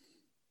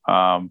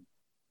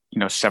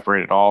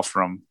 separate it all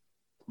from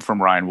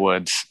Ryan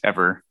Woods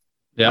ever.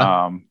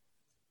 Yeah.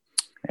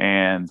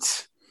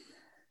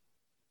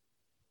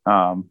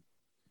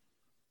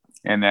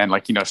 And then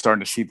like,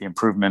 starting to see the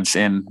improvements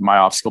in my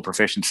obstacle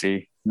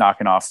proficiency,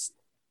 knocking off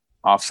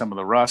some of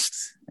the rust.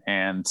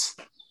 And,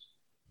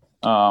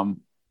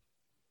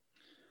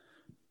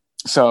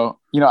 so,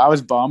 I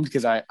was bummed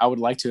because I would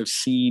like to have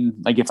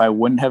seen, like, if I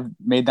wouldn't have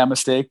made that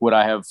mistake, would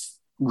I have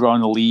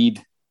grown the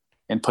lead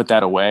and put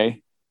that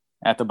away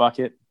at the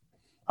bucket?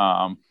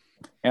 And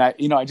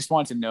I just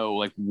wanted to know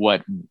like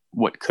what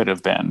could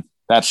have been.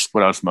 That's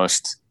what I was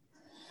most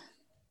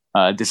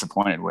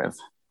disappointed with.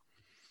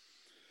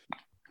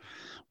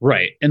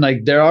 Right. And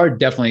like, there are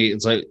definitely,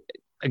 it's like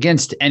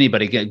against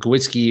anybody,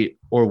 Gawitsky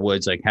or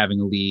Woods, like having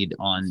a lead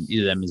on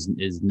either of them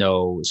is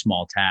no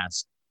small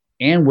task.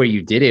 And where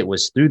you did it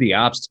was through the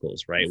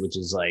obstacles, right? Which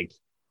is like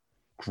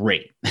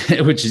great,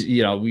 which is,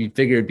 we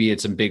figured it'd be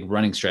at some big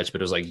running stretch,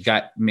 but it was like, you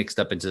got mixed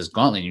up into this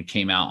gauntlet and you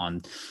came out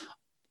on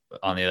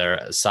the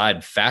other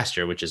side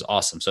faster, which is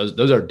awesome. So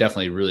those are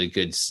definitely really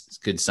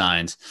good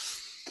signs.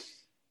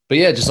 But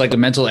yeah, just like a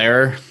mental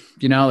error,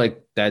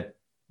 like that,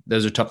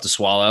 those are tough to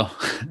swallow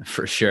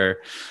for sure.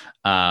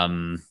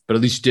 But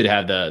at least you did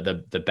have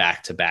the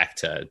back to back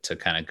to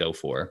kind of go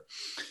for.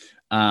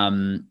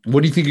 What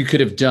do you think you could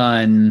have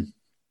done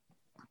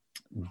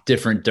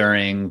different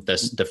during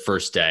the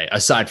first day,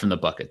 aside from the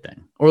bucket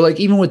thing, or like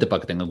even with the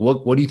bucket thing? Like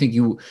what do you think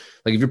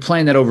if you're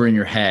playing that over in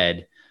your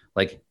head,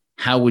 like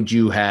how would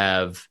you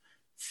have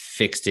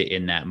fixed it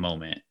in that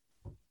moment?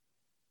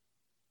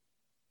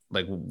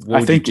 Like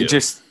what I think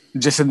just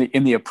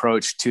in the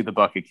approach to the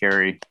bucket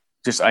carry,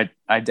 just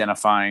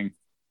identifying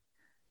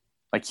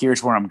like,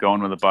 here's where I'm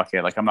going with the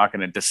bucket. Like, I'm not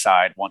going to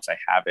decide once I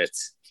have it.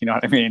 You know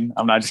what I mean?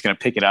 I'm not just going to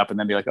pick it up and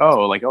then be like,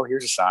 oh,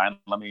 here's a sign.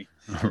 Let me,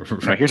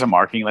 right. Here's a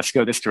marking. Let's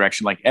go this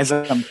direction. Like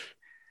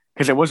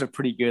because it was a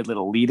pretty good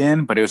little lead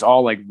in, but it was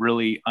all like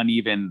really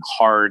uneven,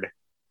 hard,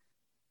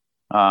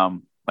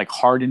 like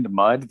hard into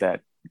mud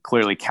that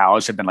clearly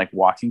cows had been like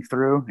walking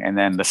through, and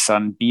then the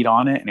sun beat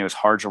on it and it was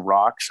hard to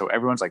rock. So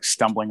everyone's like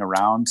stumbling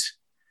around,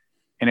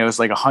 and it was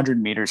like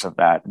 100 meters of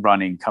that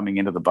running coming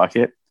into the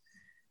bucket.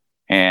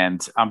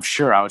 And I'm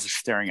sure I was just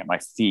staring at my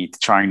feet,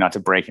 trying not to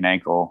break an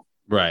ankle,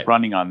 right?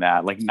 Running on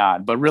that, like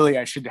not, but really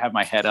I should have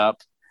my head up.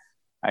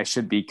 I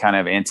should be kind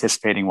of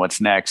anticipating what's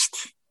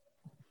next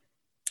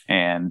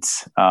and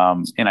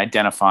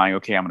identifying,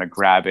 okay, I'm going to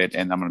grab it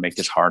and I'm going to make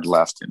this hard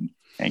left and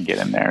get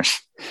in there.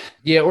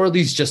 Yeah. Or at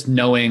least just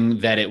knowing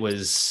that it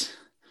was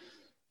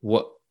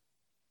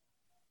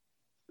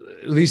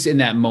at least in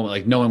that moment,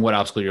 like knowing what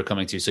obstacle you're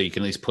coming to, so you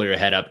can at least pull your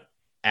head up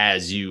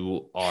as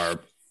you are,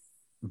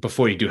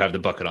 before you do have the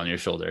bucket on your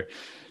shoulder.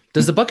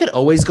 Does the bucket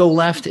always go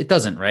left? It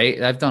doesn't,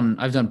 right? I've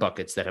done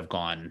buckets that have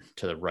gone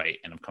to the right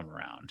and have come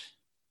around.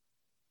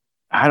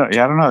 I don't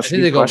know. That's a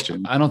good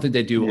question. I don't think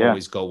they do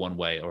always go one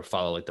way or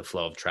follow like the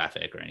flow of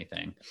traffic or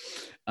anything.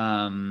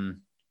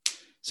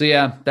 So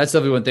yeah, that's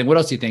definitely one thing. What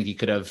else do you think you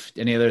could have,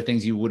 any other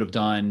things you would have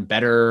done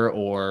better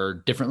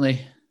or differently?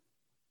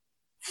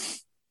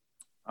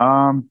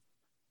 No,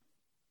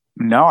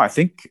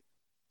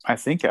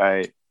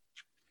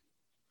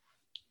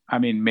 I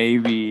mean,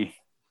 maybe,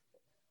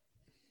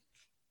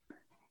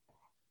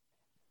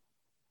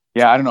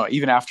 yeah, I don't know.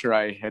 Even after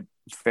I had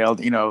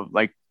failed,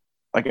 like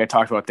I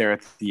talked about there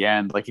at the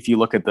end, like if you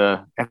look at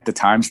the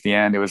times at the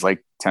end, it was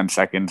like 10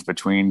 seconds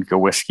between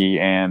Gawitsky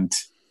and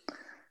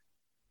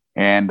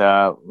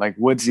like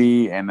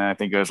Woodsy. And then I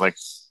think it was like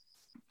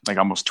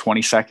almost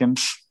 20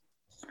 seconds.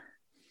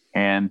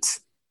 And,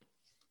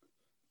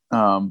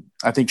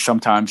 I think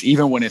sometimes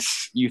even when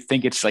you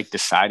think it's like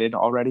decided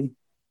already,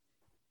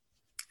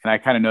 and I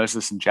kind of noticed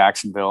this in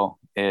Jacksonville,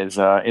 is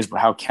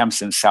how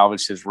Kempson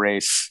salvaged his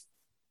race,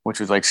 which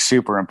was like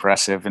super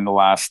impressive in the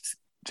last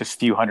just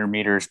few hundred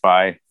meters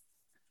by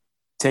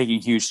taking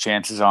huge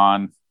chances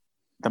on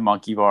the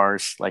monkey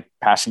bars, like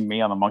passing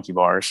me on the monkey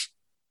bars.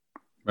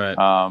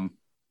 Right.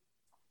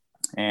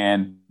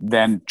 And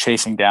then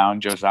chasing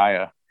down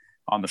Josiah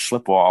on the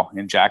slip wall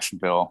in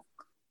Jacksonville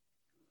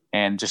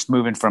and just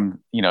moving from,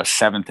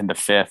 7th into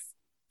 5th,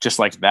 just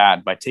like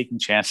that, by taking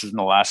chances in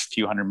the last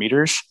few hundred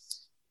meters.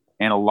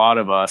 And a lot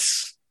of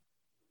us,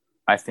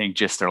 I think,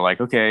 just are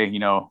like, okay,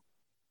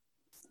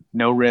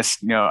 no risk.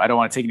 I don't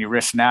want to take any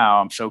risks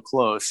now. I'm so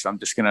close. I'm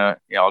just gonna,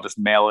 I'll just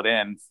mail it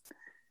in.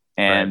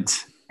 And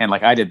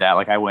like I did that.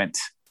 Like I went,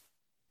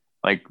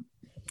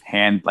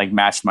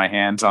 matched my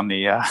hands on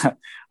the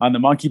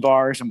monkey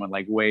bars and went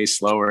like way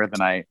slower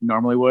than I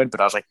normally would.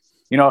 But I was like,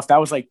 if that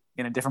was like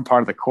in a different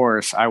part of the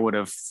course, I would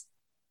have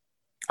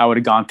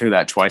gone through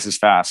that twice as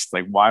fast.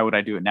 Like, why would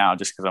I do it now?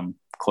 Just because I'm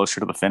closer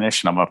to the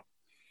finish and I'm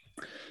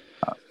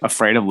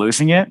afraid of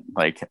losing it.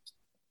 Like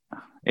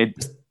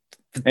it,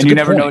 and you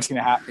never know what's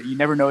going to happen. You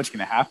never know what's going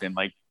to happen.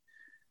 Like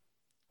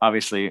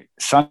obviously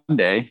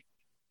Sunday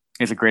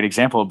is a great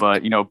example,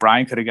 but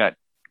Brian could have got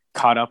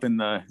caught up in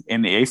the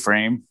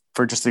A-frame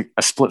for just a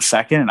split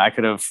second. And I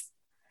could have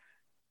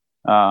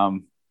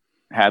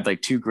had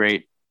like 2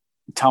 great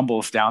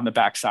tumbles down the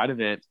backside of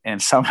it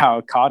and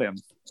somehow caught him.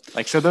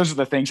 Like, so those are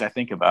the things I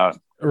think about.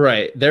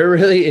 Right. There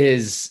really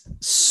is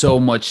so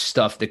much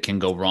stuff that can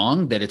go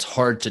wrong that it's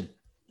hard to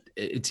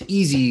it's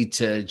easy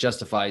to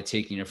justify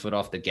taking your foot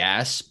off the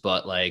gas,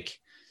 but like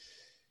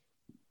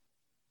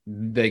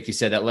you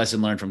said, that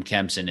lesson learned from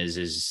Kempson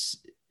is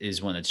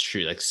one that's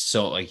true. Like,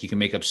 so like you can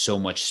make up so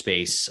much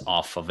space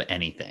off of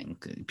anything.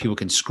 People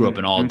can screw up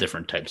in all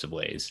different types of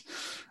ways.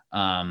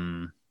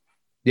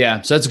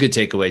 Yeah. So that's a good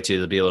takeaway too,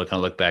 to be able to kind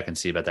of look back and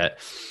see about that.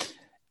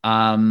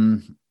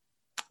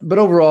 But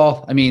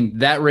overall, I mean,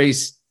 that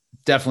race,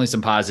 definitely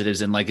some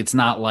positives. And like, it's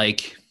not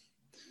like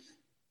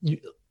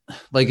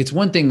it's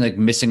one thing, like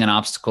missing an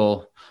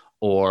obstacle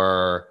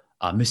or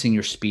missing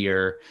your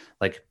spear.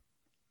 Like,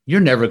 you're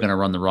never going to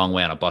run the wrong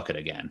way on a bucket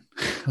again.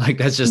 Like,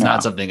 that's just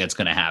not something that's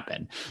going to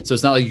happen. So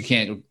it's not like you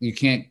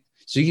can't,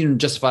 so you can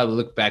justifiably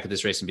look back at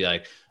this race and be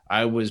like,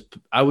 I was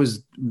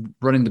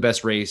running the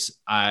best race.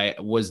 I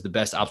was the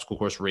best obstacle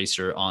course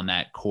racer on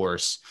that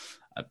course.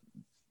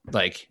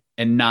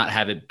 And not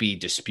have it be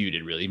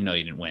disputed really, even though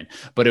you didn't win,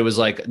 but it was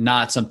like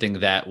not something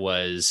that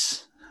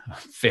was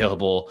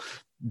failable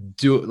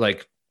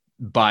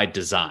by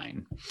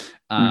design.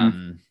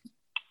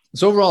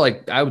 So overall,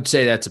 like I would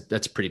say that's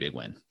a pretty big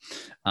win.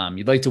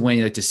 You'd like to win.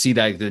 You'd like to see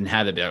that, then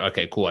have it be like,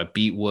 okay, cool. I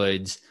beat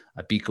Woods.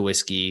 I beat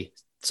Gaudet.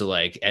 So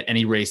like at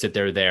any race that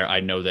they're there, I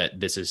know that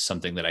this is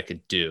something that I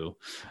could do.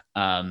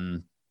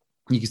 You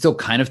can still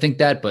kind of think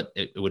that, but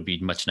it would be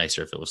much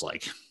nicer if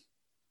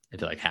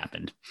it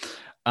happened.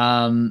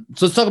 So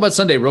let's talk about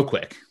Sunday real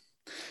quick.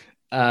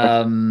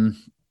 So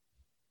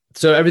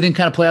everything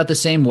kind of played out the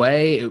same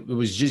way. It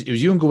was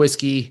you and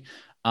Gaudet.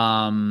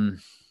 And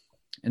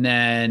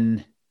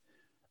then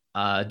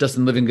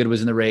Dustin Livingood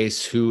was in the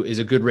race, who is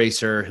a good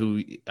racer,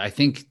 who I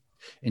think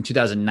in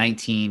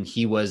 2019,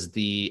 he was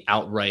the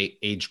outright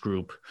age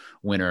group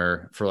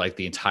winner for like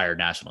the entire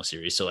national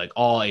series. So like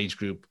all age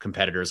group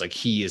competitors, like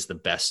he is the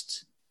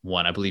best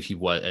one. I believe he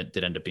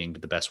did end up being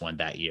the best one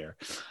that year.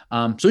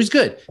 So he's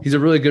good. He's a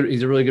really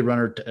good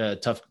runner,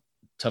 tough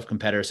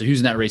competitor. So he was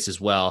in that race as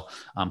well.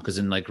 Cause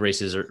in like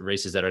races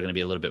that are going to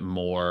be a little bit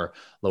more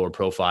lower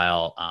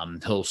profile,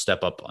 he'll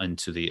step up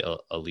into the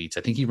elites.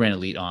 I think he ran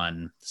elite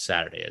on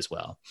Saturday as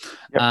well.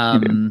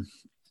 Yep,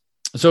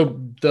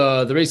 so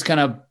the race kind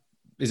of,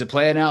 is it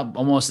playing out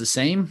almost the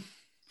same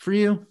for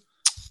you?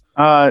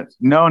 No,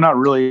 not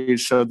really.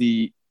 So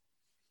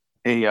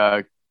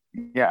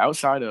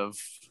outside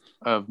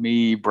of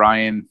me,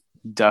 Brian,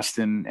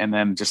 Dustin, and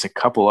then just a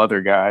couple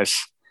other guys,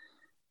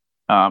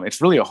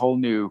 it's really a whole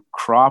new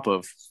crop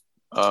of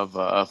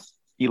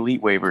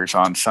elite waivers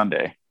on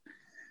Sunday.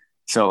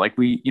 So like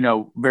we,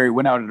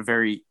 went out at a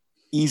very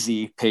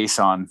easy pace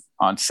on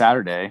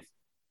Saturday.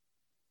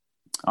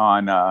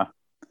 On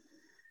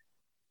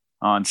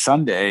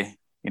Sunday,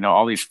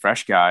 all these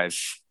fresh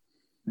guys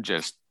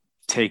just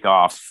take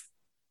off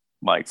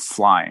like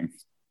flying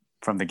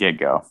from the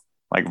get-go,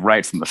 like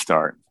right from the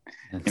start.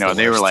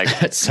 They were like,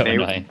 that's so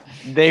annoying.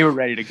 They were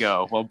ready to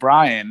go. Well,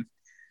 Brian,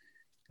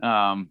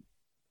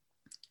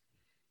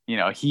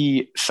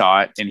 he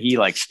saw it and he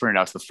like sprinted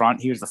out to the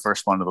front. He was the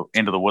first one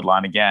into the wood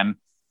line again.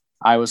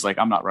 I was like,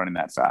 I'm not running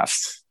that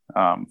fast.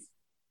 And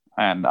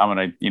I'm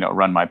going to,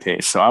 run my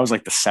pace. So I was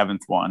like the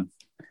seventh one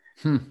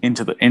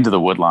into the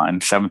wood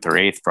line, seventh or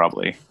eighth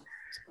probably.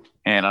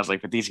 And I was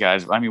like, but these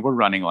guys, I mean, we're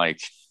running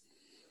like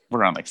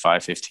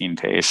 5:15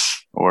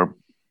 pace or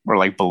we're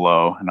like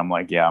below. And I'm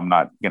like, yeah, I'm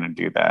not going to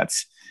do that.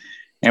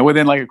 And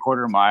within like a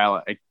quarter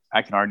mile,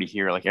 I can already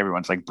hear like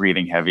everyone's like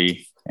breathing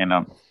heavy,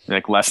 and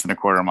like less than a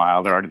quarter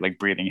mile, they're already like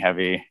breathing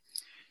heavy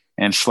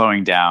and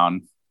slowing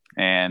down.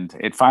 And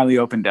it finally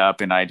opened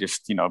up and I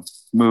just,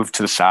 moved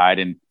to the side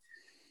and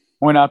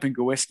went up, and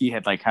Gaudet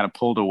had like kind of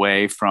pulled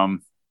away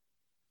from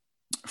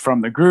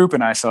the group.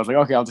 And I was like,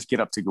 okay, I'll just get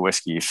up to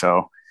Gaudet.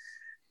 So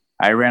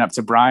I ran up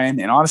to Brian,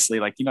 and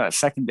honestly, like, that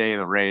second day of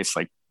the race,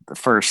 like the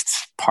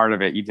first part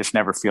of it, you just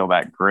never feel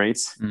that great.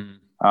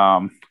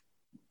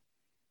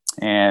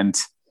 And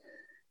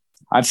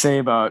I'd say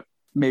about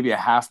maybe a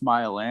half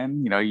mile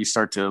in, you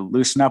start to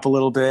loosen up a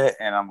little bit,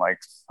 and I'm like,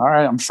 all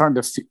right, I'm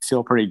starting to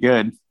feel pretty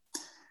good.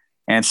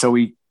 And so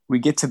we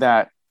get to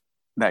that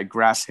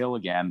grass hill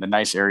again, the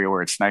nice area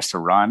where it's nice to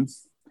run.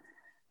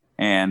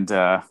 And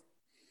I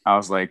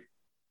was like,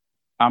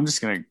 I'm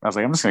just going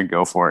to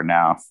go for it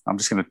now. I'm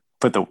just going to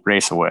put the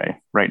race away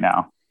right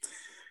now.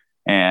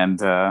 And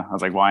I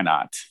was like, why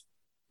not?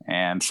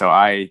 And so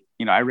I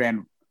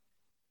ran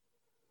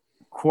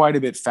quite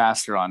a bit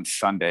faster on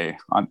Sunday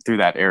through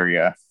that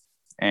area.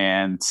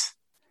 And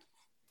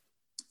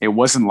it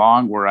wasn't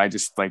long where I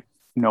just like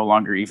no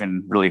longer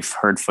even really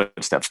heard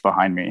footsteps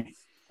behind me.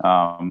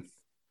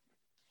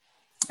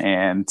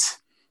 And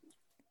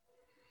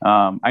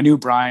I knew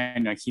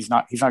Brian, like he's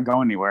not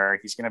going anywhere.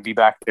 He's going to be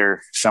back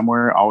there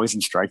somewhere, always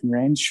in striking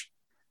range.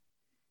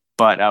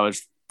 But I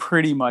was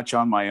pretty much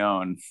on my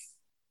own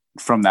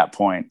from that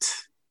point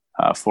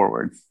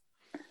forward.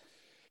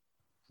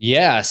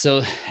 Yeah.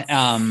 So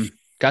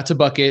got to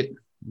bucket,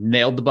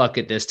 nailed the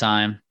bucket this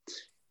time,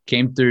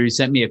 came through,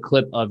 sent me a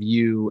clip of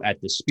you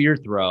at the spear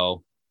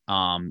throw.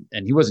 And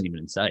he wasn't even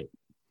in sight,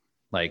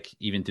 like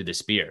even through the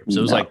spear. So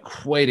it was like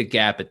quite a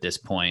gap at this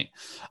point.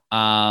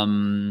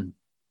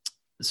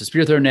 So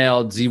spear throw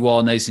nailed, Z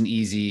wall nice and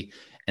easy.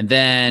 And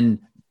then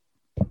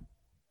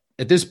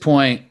at this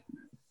point,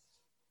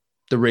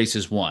 the race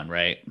is won,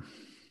 right?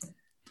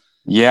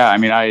 Yeah. I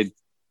mean,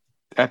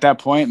 at that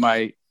point,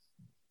 I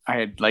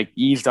had like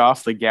eased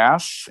off the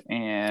gas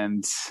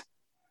and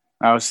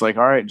I was like,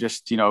 all right,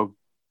 just,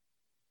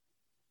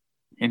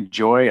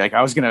 enjoy. Like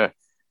I was going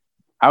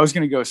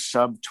to go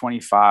sub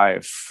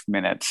 25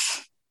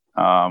 minutes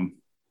on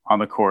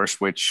the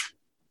course, which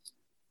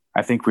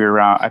I think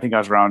I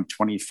was around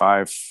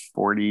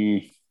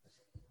 25:40.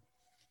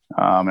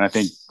 And I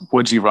think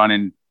Woodsy won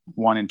in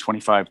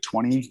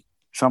 25:20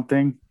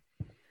 something.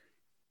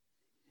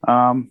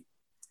 Or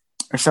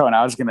so. And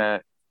I was going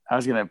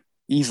to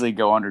easily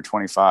go under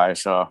 25.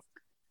 So,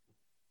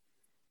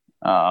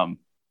 I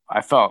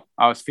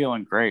was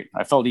feeling great.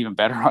 I felt even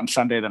better on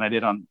Sunday than I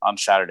did on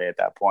Saturday at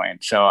that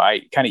point. So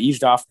I kind of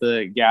eased off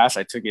the gas.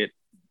 I took it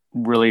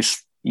really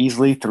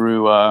easily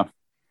through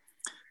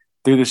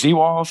the Z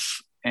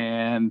walls,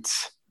 and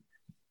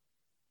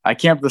I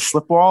camped the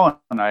slip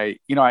wall. And I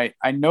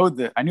knew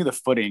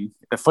the footing.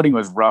 The footing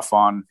was rough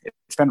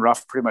it's been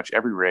rough pretty much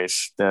every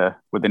race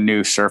with the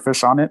new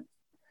surface on it.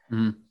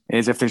 Mm-hmm.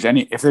 Is if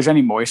there's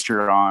any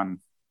moisture on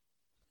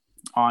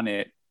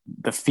it,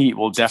 the feet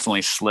will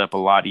definitely slip a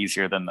lot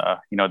easier than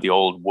the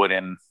old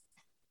wooden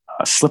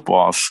slip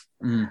walls.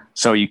 Mm.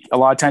 So a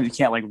lot of times you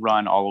can't like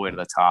run all the way to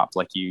the top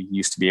like you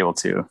used to be able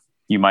to.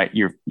 You might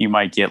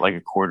get like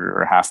a quarter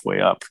or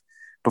halfway up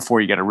before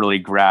you got to really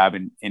grab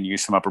and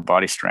use some upper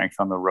body strength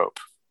on the rope.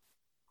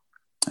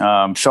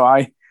 So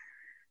I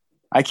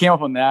came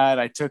up on that.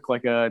 I took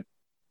like a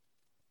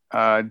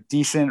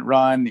decent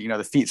run.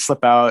 The feet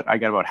slip out. I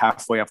got about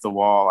halfway up the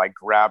wall. I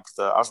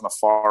was on the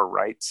far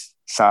right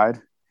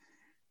side.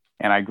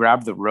 And I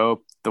grabbed the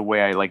rope the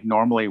way I like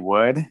normally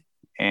would.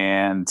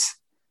 And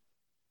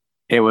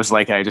it was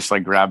like, I just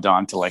like grabbed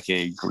onto like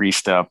a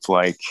greased up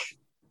like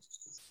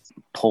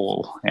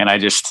pole. And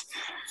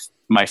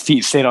my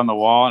feet stayed on the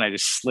wall and I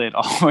just slid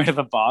all the way to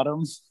the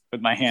bottom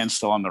with my hands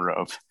still on the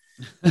rope.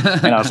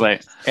 and I was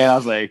like,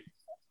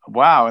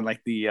 wow. And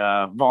like the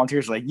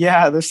volunteers were like,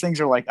 yeah, those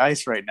things are like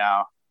ice right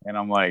now. And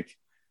I'm like,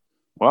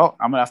 well,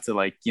 I'm gonna have to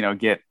like,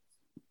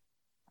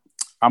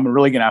 I'm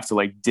really gonna have to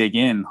like dig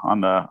in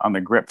on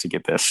the grip to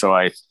get this. So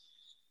I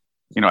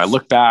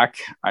look back,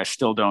 I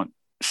still don't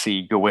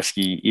see Gaudet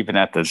even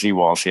at the Z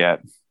walls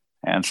yet.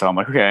 And so I'm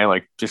like, okay,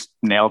 like just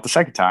nail it the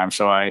second time.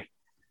 So I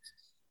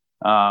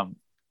go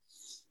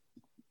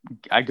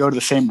to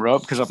the same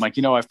rope because I'm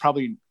like, I've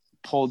probably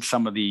pulled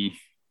some of the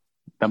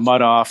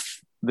mud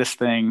off this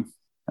thing.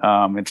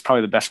 It's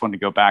probably the best one to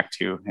go back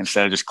to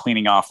instead of just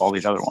cleaning off all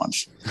these other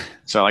ones.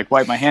 So I like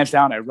wipe my hands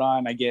down, I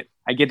run, I get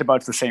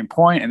about to the same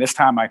point, and this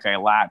time I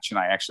latch and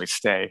I actually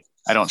stay.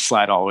 I don't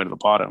slide all the way to the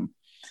bottom.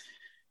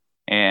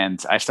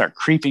 And I start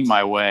creeping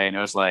my way, and it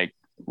was like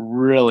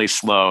really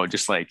slow,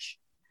 just like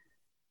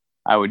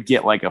I would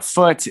get like a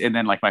foot, and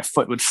then like my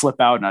foot would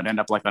slip out and I'd end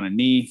up like on a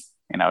knee,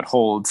 and I would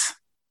hold,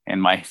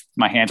 and my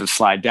hands would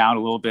slide down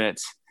a little bit.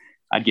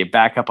 I'd get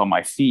back up on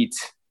my feet,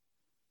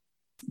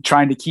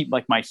 trying to keep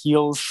like my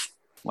heels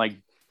like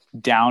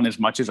down as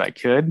much as I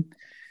could.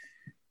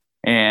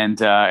 And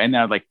then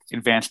I'd like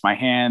advance my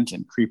hands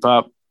and creep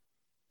up.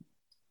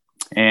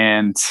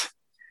 And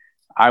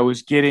I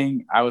was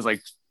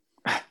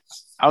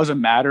a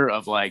matter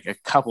of like a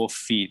couple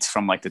feet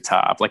from like the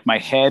top. Like my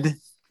head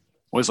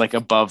was like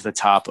above the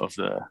top of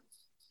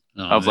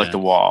like the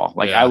wall.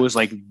 Like I was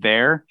like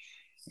there,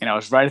 and I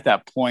was right at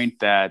that point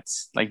that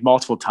like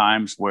multiple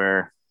times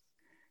where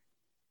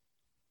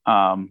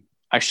I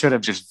should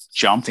have just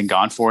jumped and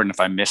gone for it. And if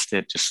I missed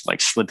it, just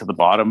like slid to the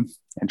bottom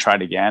and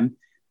tried again.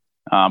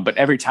 But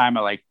every time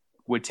I like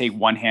would take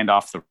one hand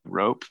off the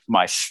rope,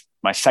 my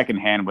second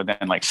hand would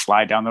then like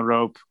slide down the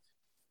rope,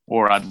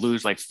 or I'd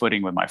lose like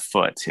footing with my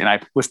foot. And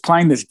I was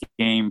playing this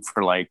game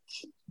for like,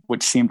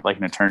 which seemed like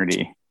an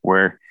eternity,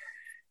 where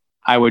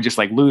I would just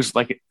like lose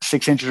like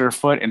 6 inches or a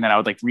foot, and then I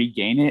would like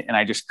regain it. And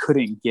I just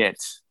couldn't get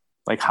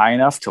like high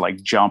enough to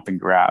like jump and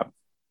grab.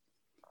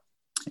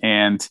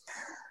 And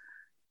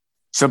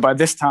so by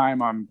this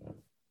time I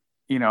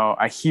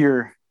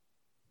hear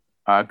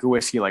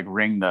Gaudet like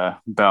ring the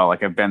bell.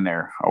 Like I've been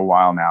there a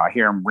while now. I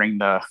hear him ring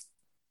the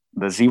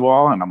Z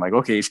wall, and I'm like,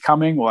 okay, he's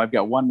coming. Well, I've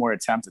got one more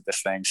attempt at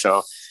this thing.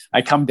 So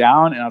I come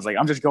down and I was like,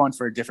 I'm just going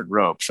for a different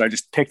rope. So I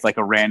just picked like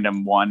a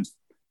random one,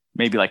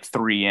 maybe like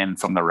 3 in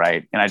from the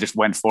right. And I just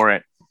went for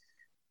it.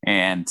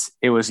 And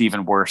it was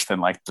even worse than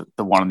like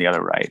the one on the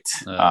other right.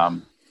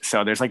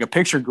 So there's like a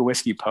picture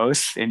Gaudet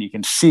posts, and you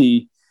can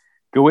see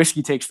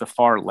Gaudet takes the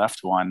far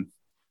left one.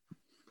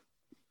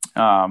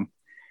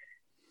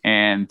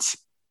 And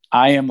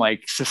I am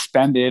like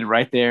suspended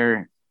right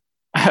there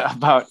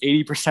about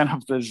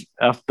 80%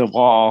 of the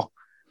wall,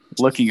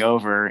 looking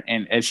over.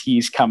 And as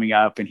he's coming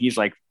up, and he's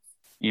like,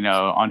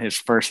 on his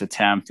first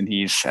attempt, and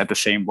he's at the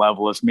same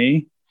level as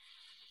me.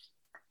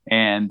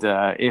 And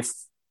if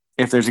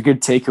there's a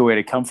good takeaway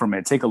to come from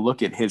it, take a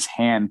look at his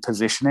hand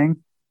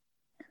positioning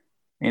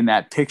in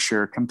that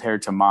picture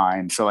compared to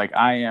mine. So like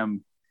I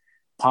am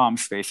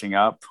palms facing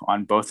up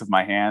on both of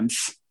my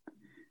hands.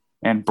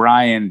 And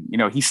Brian,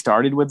 he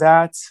started with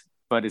that,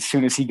 but as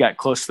soon as he got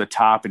close to the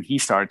top and he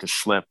started to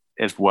slip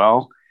as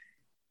well,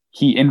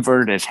 he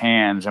inverted his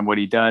hands. And what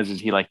he does is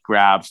he like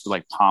grabs the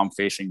like palm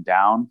facing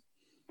down.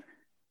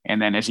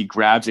 And then as he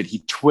grabs it, he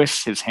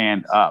twists his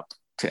hand up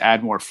to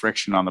add more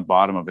friction on the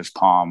bottom of his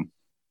palm.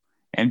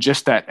 And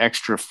just that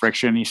extra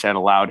friction, he said,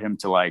 allowed him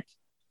to like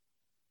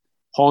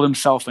hold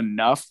himself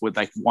enough with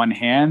like one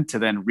hand to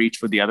then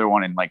reach with the other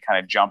one and like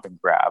kind of jump and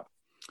grab.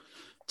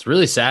 It's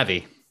really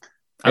savvy.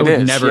 I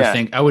would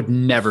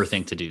never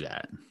think to do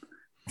that.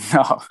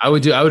 No, I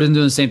would have been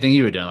doing the same thing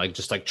you were doing, like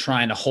just like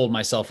trying to hold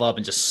myself up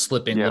and just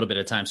slipping a little bit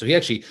at a time. So he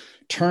actually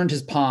turned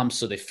his palms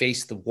so they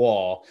faced the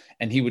wall,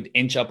 and he would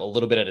inch up a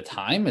little bit at a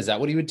time. Is that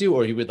what he would do?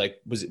 Or he would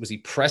like, was he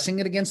pressing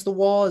it against the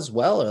wall as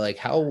well? Or like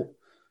how?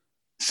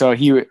 So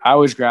I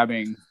was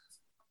grabbing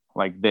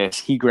like this.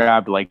 He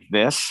grabbed like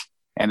this,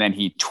 and then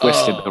he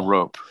twisted the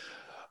rope.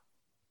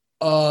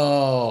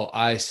 Oh,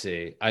 I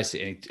see.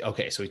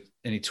 Okay. So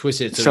he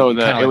twisted it. So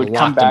it would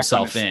come back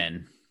himself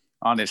in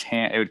on his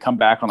hand. It would come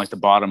back on like the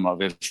bottom of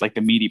his, like the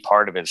meaty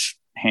part of his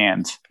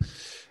hand.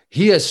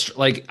 He has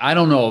like, I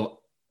don't know.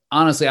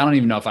 Honestly, I don't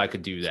even know if I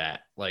could do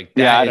that. Like,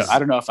 I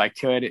don't know if I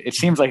could. It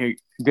seems like a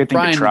good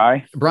thing to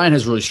try. Brian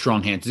has really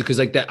strong hands because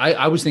like that.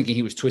 I was thinking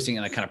he was twisting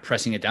and like kind of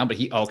pressing it down, but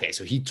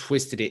so he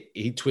twisted it.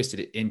 He twisted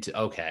it into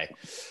okay.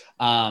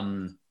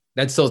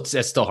 That's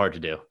still hard to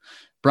do.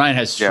 Brian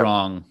has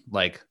strong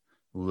like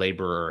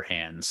laborer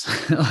hands.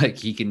 Like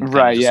he can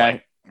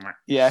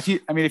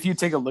If you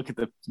take a look at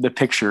the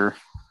picture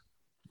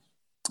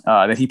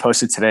that he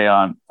posted today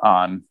on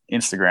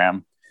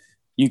Instagram,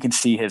 you can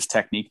see his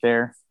technique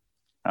there.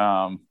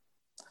 And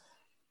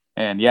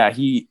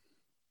he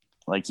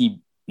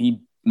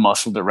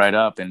muscled it right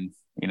up and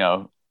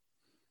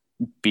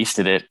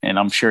beasted it. And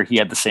I'm sure he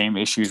had the same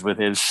issues with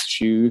his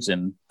shoes,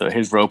 and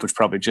his rope was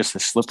probably just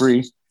as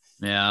slippery.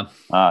 Yeah.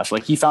 So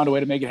like he found a way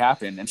to make it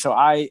happen. And so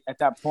at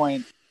that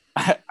point,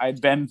 it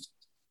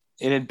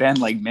had been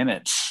like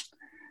minutes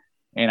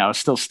and I was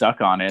still stuck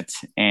on it.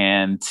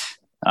 And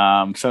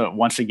so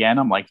once again,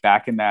 I'm like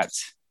back in that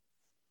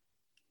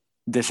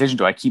decision.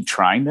 Do I keep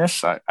trying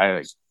this? I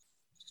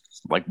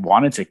like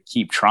wanted to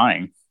keep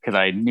trying because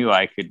I knew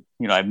I could,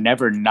 I've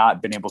never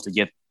not been able to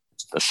get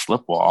the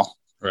slip wall.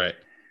 Right.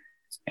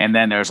 And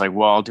then there's like,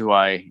 well,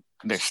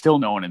 there's still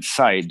no one in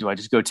sight. Do I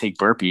just go take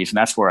burpees? And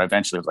that's where I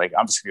eventually was like,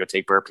 I'm just gonna go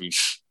take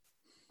burpees.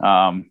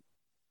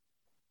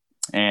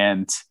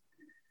 And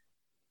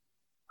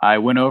I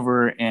went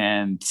over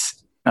and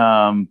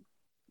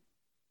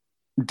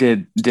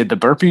did the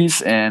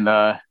burpees,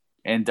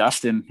 and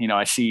Dustin,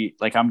 I see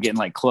like I'm getting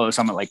like close.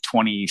 I'm at like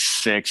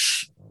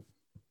 26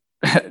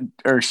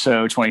 or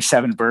so,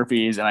 27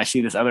 burpees, and I see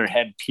this other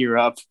head peer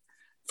up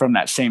from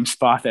that same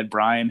spot that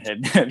Brian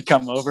had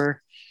come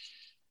over,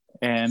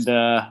 and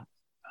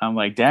I'm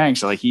like, dang!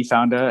 So like he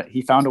found a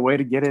way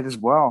to get it as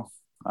well.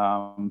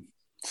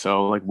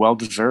 So like well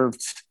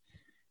deserved,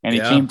 and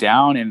he came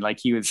down and like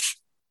he was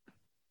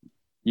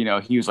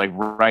like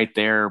right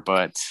there,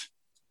 but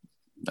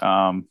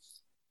I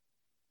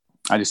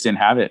just didn't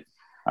have it.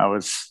 I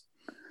was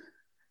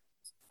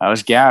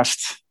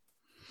gassed.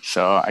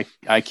 So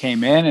I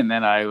came in, and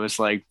then I was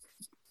like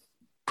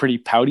pretty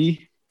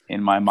pouty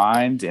in my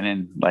mind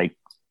and like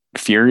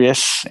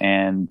furious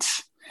and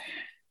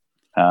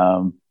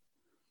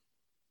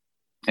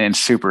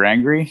super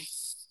angry.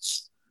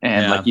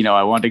 And like,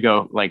 I wanted to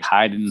go like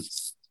hide in,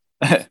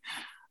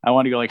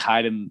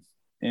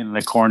 in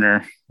the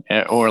corner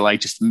or like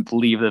just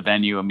leave the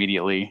venue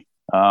immediately.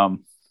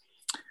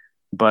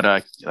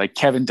 But like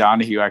Kevin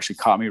Donahue actually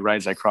caught me right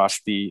as I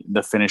crossed the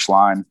finish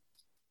line,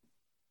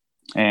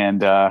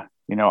 and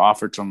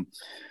offered some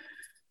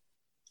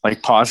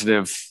like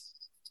positive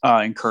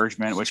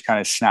encouragement, which kind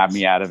of snapped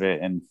me out of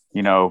it, and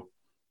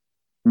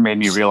made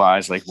me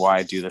realize like why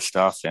I do this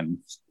stuff. And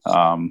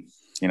I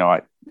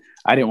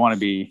didn't want to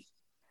be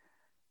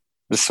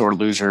the sore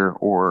loser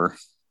or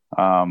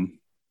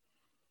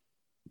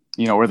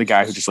or the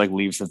guy who just like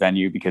leaves the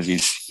venue because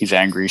he's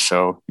angry.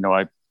 So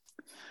I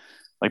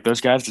like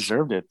those guys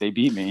deserved it. They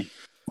beat me.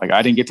 Like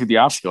I didn't get through the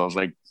obstacles.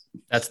 Like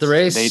that's the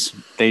race.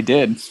 They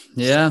did.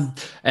 Yeah.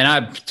 And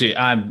I've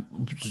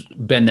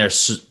been there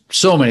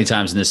so many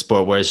times in this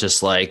sport where it's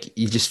just like,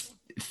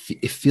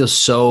 it feels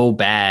so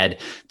bad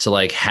to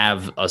like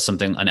have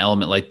an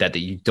element like that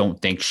you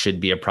don't think should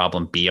be a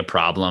problem.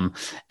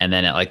 And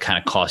then it like kind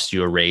of costs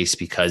you a race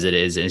because it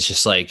is. And it's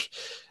just like,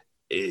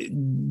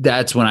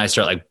 that's when I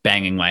start like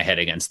banging my head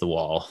against the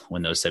wall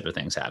when those type of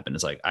things happen.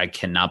 It's like, I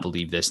cannot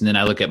believe this. And then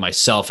I look at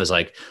myself as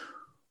like,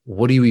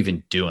 what are you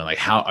even doing? Like,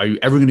 how are you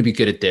ever going to be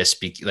good at this?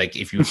 Like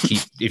if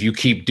you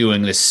keep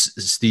doing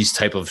these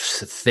type of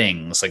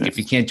things, like if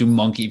you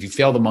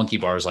fail the monkey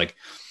bars, like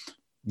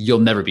you'll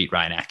never beat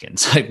Ryan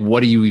Atkins. Like,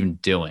 what are you even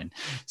doing?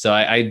 So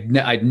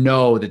I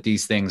know that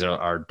these things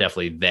are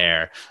definitely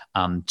there.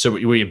 So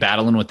were you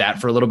battling with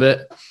that for a little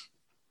bit?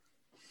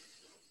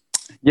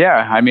 Yeah.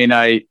 I mean,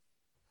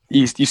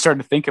 you start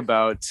to think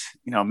about,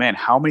 man,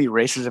 how many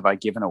races have I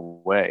given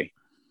away?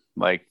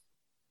 Like,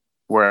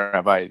 where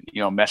have I,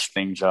 messed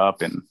things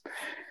up? And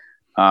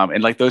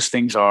And like those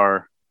things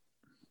are,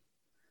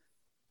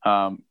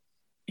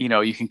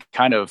 you can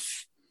kind of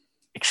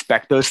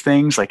expect those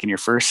things like in your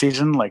first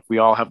season. Like we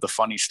all have the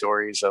funny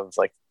stories of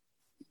like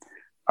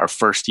our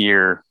first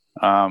year.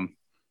 Right.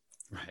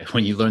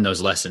 When you learn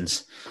those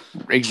lessons.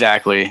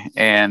 Exactly.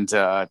 And,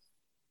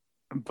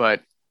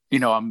 but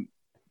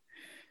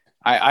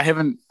I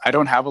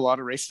don't have a lot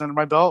of races under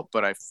my belt,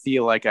 but I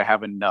feel like I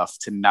have enough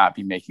to not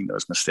be making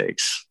those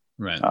mistakes.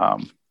 Right.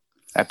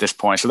 At this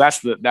point. So that's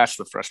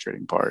the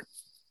frustrating part.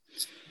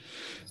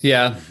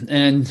 Yeah.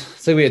 And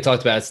so we had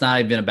talked about, it's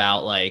not even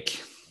about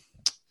like,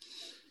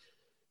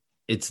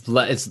 it's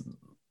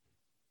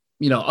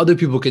other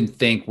people can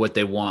think what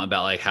they want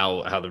about like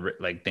how the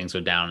like things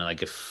go down. And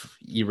like, if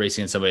you're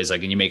racing in somebody's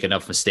like, and you make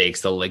enough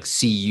mistakes, they'll like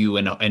see you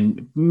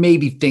and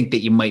maybe think that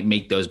you might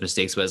make those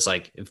mistakes. But it's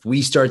like, if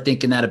we start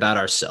thinking that about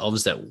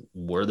ourselves, that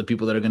we're the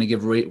people that are going to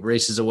give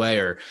races away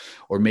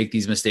or make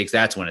these mistakes,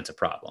 that's when it's a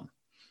problem,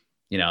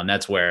 and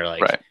that's where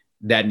like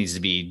that needs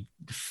to be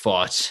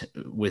fought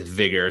with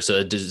vigor.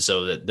 So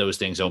that those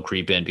things don't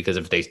creep in, because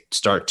if they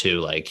start to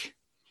like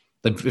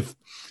if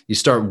you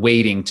start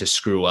waiting to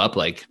screw up,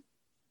 like,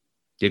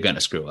 you're going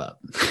to screw up.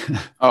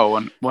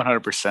 Oh,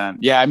 100%.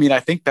 Yeah. I mean, I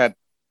think that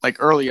like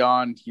early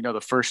on, the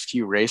first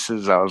few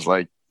races, I was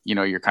like,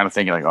 you're kind of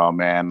thinking like, oh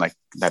man, like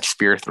that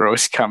spear throw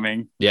is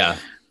coming. Yeah.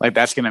 Like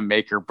that's going to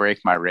make or break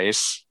my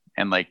race.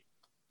 And like,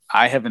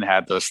 I haven't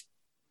had those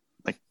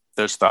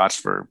thoughts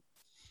for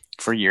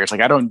years.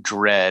 Like I don't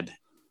dread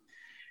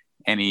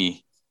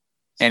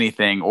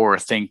anything or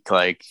think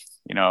like,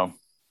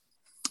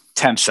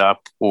 tense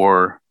up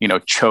or,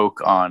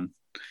 choke on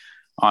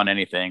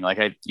anything. Like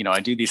I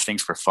do these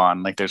things for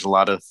fun. Like there's a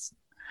lot of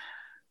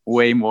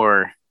way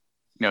more,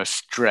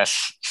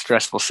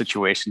 stressful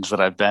situations that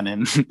I've been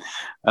in,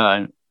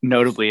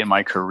 notably in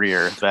my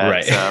career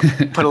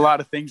that put a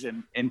lot of things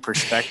in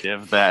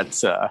perspective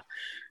that,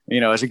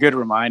 is a good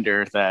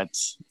reminder that,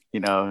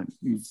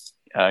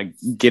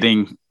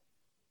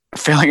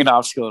 failing an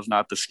obstacle is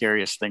not the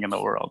scariest thing in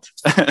the world.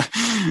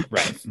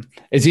 Right.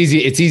 It's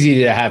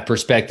easy to have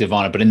perspective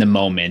on it, but in the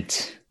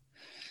moment,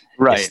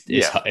 right.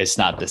 It's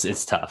not this,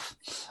 it's tough.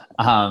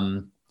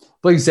 Like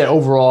you said,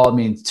 overall, I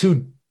mean,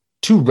 two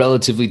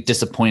relatively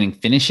disappointing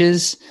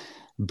finishes,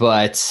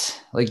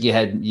 but like you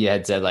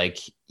had said, like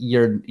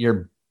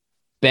you're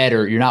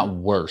better, you're not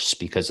worse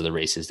because of the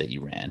races that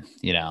you ran,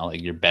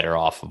 like you're better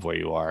off of where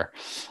you are.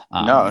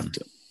 No,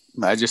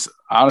 I just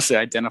honestly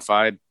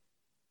identified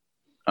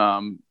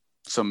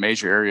some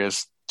major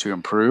areas to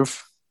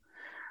improve.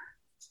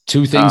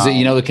 Two things that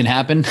that can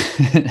happen,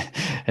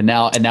 and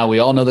now we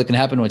all know that can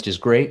happen, which is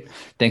great.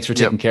 Thanks for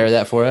taking care of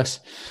that for us.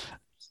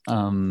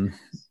 And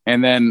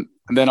then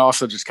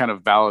also just kind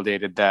of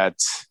validated that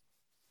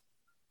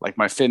like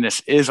my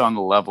fitness is on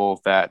the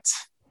level that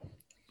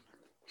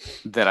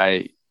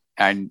I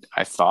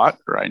thought,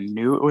 or I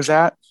knew it was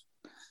at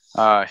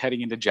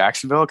heading into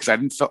Jacksonville, because I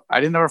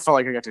didn't ever felt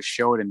like I got to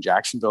show it in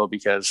Jacksonville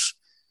because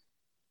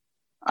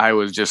I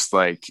was just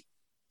like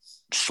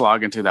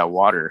slogging through that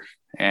water.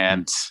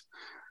 And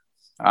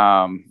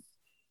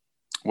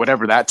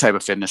whatever that type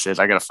of fitness is,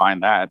 I got to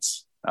find that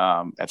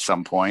at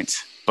some point.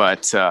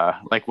 But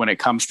like when it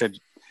comes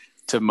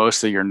to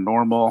most of your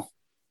normal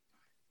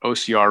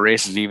OCR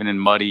races, even in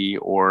muddy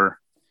or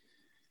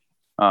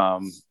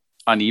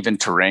uneven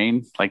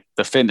terrain, like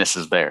the fitness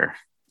is there.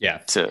 Yeah.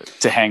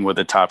 To hang with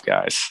the top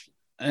guys.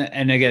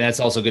 And again, that's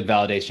also good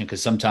validation, because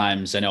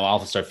sometimes I know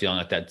I'll start feeling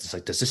like that. It's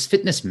like, does this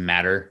fitness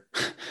matter?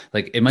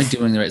 Like, am I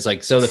doing the right? It's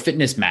like, so the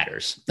fitness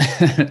matters,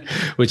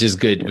 which is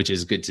good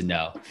to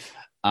know.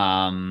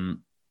 All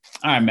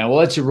right, man, we'll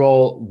let you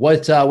roll.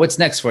 What's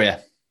next for you?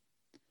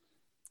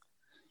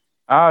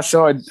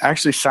 So I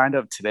actually signed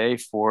up today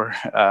for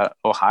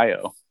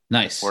Ohio.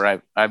 Nice.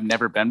 Where I've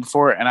never been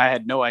before. And I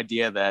had no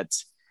idea that,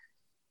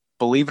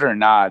 believe it or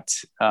not,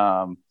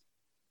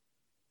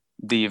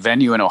 the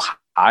venue in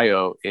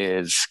Ohio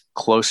is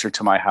closer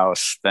to my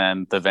house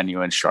than the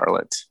venue in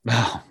Charlotte.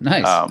 Wow,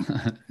 nice.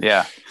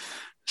 Yeah.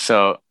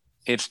 So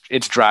it's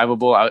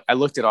drivable. I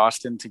looked at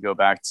Austin to go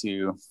back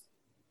to,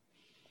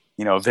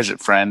 visit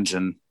friends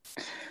and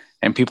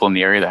people in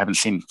the area that I haven't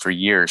seen for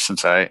years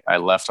since I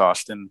left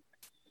Austin.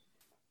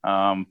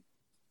 But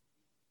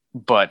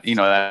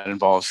that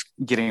involves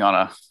getting on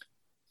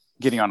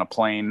a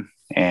plane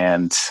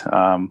and,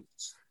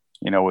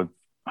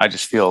 I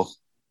just feel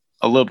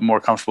a little bit more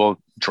comfortable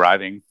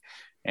driving,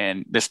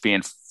 and this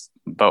being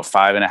about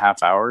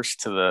 5.5 hours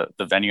to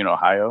the venue in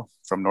Ohio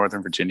from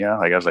Northern Virginia.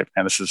 Like I was like,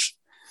 man, this is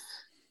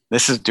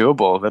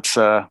doable.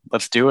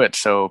 Let's do it.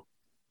 So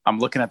I'm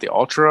looking at the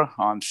Ultra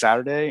on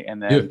Saturday,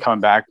 and then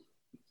coming back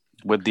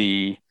with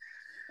the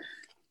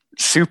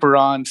Super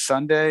on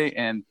Sunday,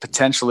 and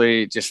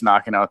potentially just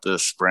knocking out the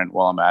sprint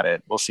while I'm at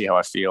it. We'll see how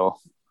I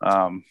feel.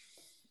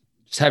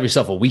 Just have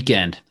yourself a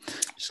weekend.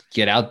 Just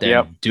get out there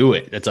and do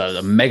it. That's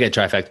a mega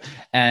trifecta.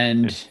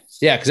 And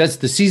because that's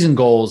the season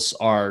goals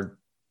are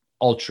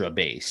ultra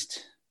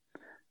based,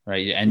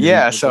 right? And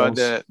so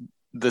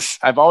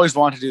I've always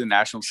wanted to do the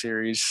national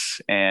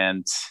series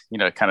and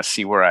kind of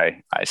see where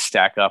I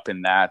stack up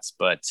in that.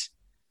 But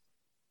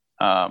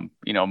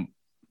You know,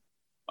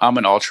 I'm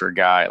an ultra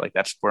guy. Like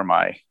that's where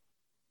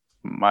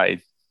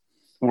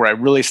where I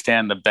really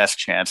stand the best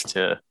chance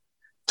to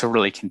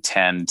really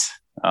contend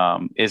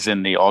is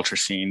in the ultra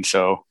scene.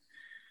 So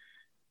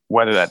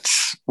whether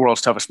that's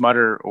World's Toughest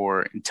Mudder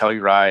or in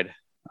Telluride,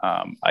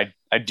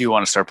 I do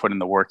want to start putting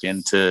the work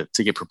in to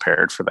get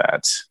prepared for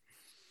that.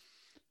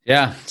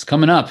 Yeah, it's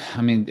coming up.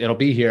 I mean, it'll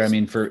be here. I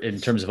mean,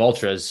 in terms of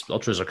ultras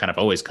are kind of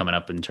always coming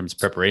up in terms of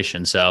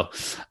preparation. So,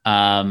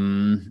 yeah,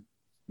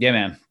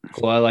 man,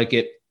 cool. I like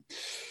it.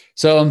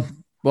 So,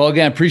 well,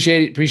 again,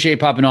 appreciate you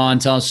popping on,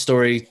 telling us a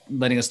story,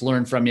 letting us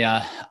learn from you.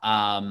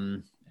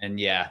 And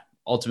yeah,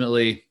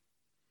 ultimately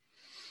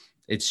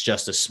it's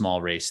just a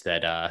small race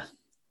that,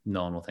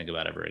 no one will think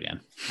about ever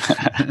again.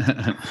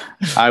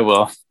 I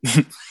will.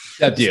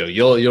 Except you.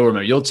 You'll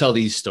remember. You'll tell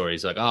these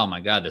stories like, oh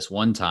my God, this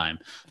one time,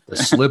 the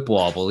slip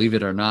wall. Believe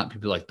it or not,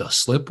 people are like, the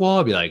slip wall.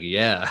 I'll be like,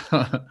 yeah.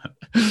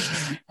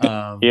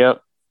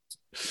 Yep.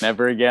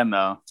 Never again,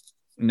 though.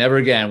 Never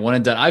again. One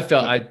and done. I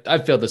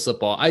failed the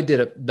slip wall.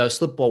 The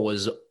slip wall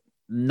was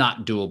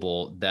not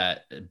doable.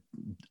 That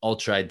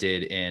ultra I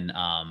did in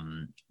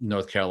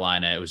North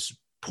Carolina. It was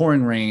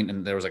pouring rain,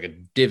 and there was like a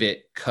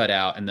divot cut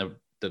out, and the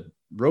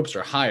ropes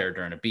are higher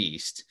during a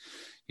beast,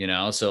 you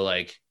know? So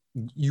like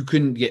you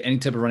couldn't get any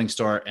type of running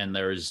start, and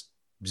there was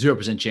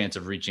 0% chance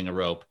of reaching a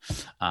rope.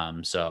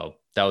 So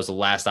that was the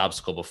last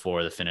obstacle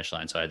before the finish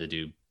line. So I had to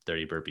do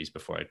 30 burpees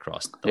before I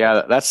crossed.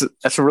 Yeah, that's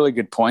a really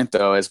good point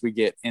though. As we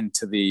get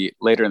into the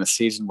later in the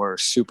season where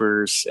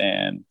supers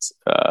and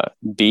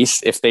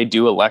beasts, if they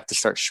do elect to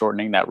start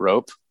shortening that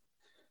rope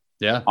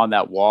on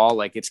that wall,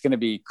 like it's going to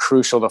be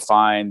crucial to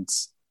find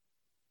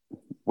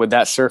with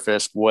that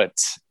surface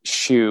what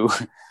shoe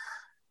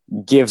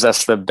gives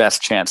us the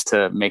best chance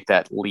to make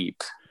that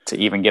leap to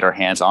even get our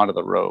hands onto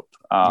the rope.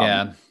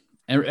 Yeah.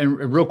 And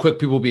real quick,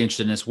 people will be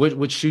interested in this.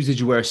 Which shoes did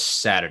you wear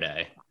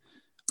Saturday?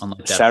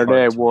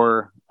 Saturday, I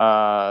wore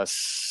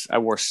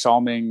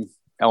Salming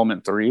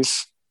Element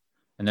 3s.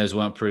 And those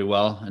went pretty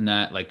well in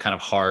that, like kind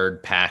of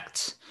hard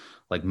packed,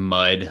 like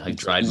mud, like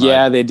dried mud.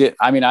 Yeah, they did.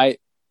 I mean, I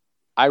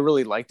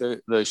really like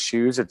the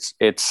shoes.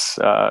 It's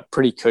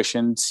pretty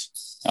cushioned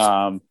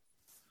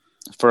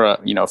for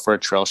a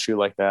trail shoe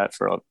like that,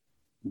 for a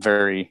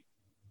very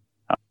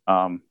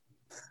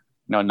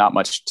not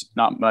much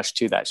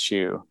to that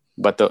shoe.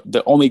 But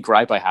the only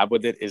gripe I have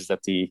with it is that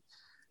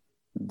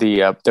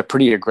they're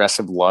pretty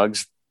aggressive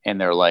lugs,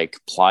 and they're like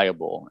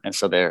pliable, and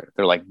so they're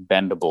like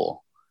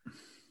bendable,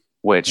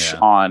 which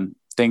on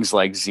things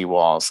like Z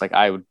walls, like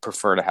I would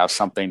prefer to have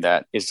something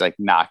that is like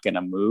not going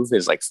to move,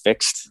 is like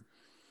fixed,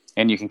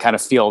 and you can kind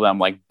of feel them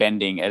like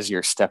bending as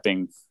you're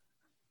stepping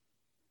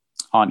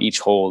on each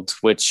hold,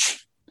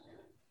 which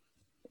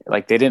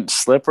like they didn't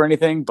slip or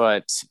anything,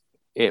 but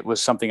it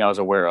was something I was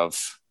aware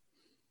of.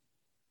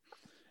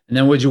 And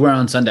then what'd you wear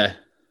on Sunday?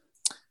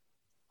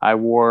 I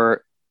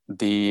wore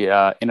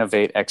the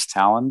Innovate X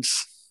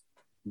Talons,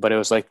 but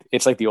it's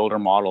like the older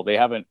model. They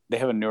have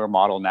a newer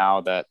model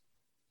now that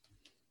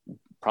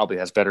probably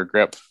has better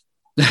grip.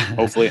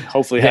 Hopefully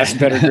has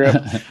better grip.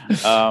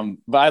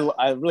 But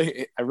I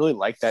really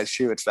like that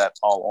shoe. It's that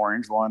all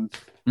orange one.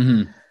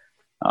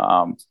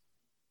 Mm-hmm.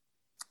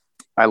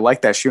 I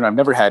like that shoe, and I've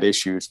never had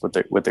issues with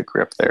the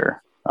grip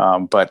there.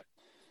 But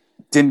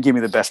didn't give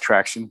me the best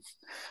traction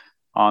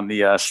on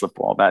the slip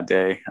wall that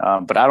day.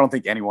 But I don't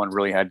think anyone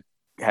really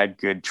had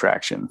good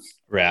traction.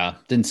 Yeah,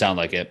 didn't sound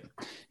like it.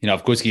 You know,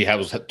 if Gwitzky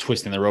was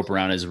twisting the rope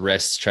around his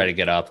wrists, try to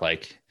get up,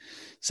 like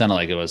sounded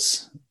like it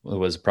was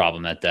a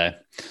problem that day.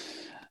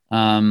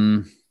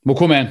 Well,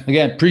 cool, man.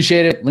 Again,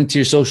 appreciate it. Link to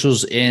your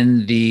socials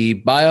in the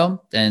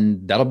bio,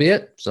 and that'll be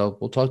it. So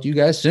we'll talk to you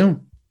guys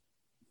soon.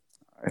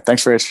 All right,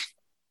 thanks, Rich.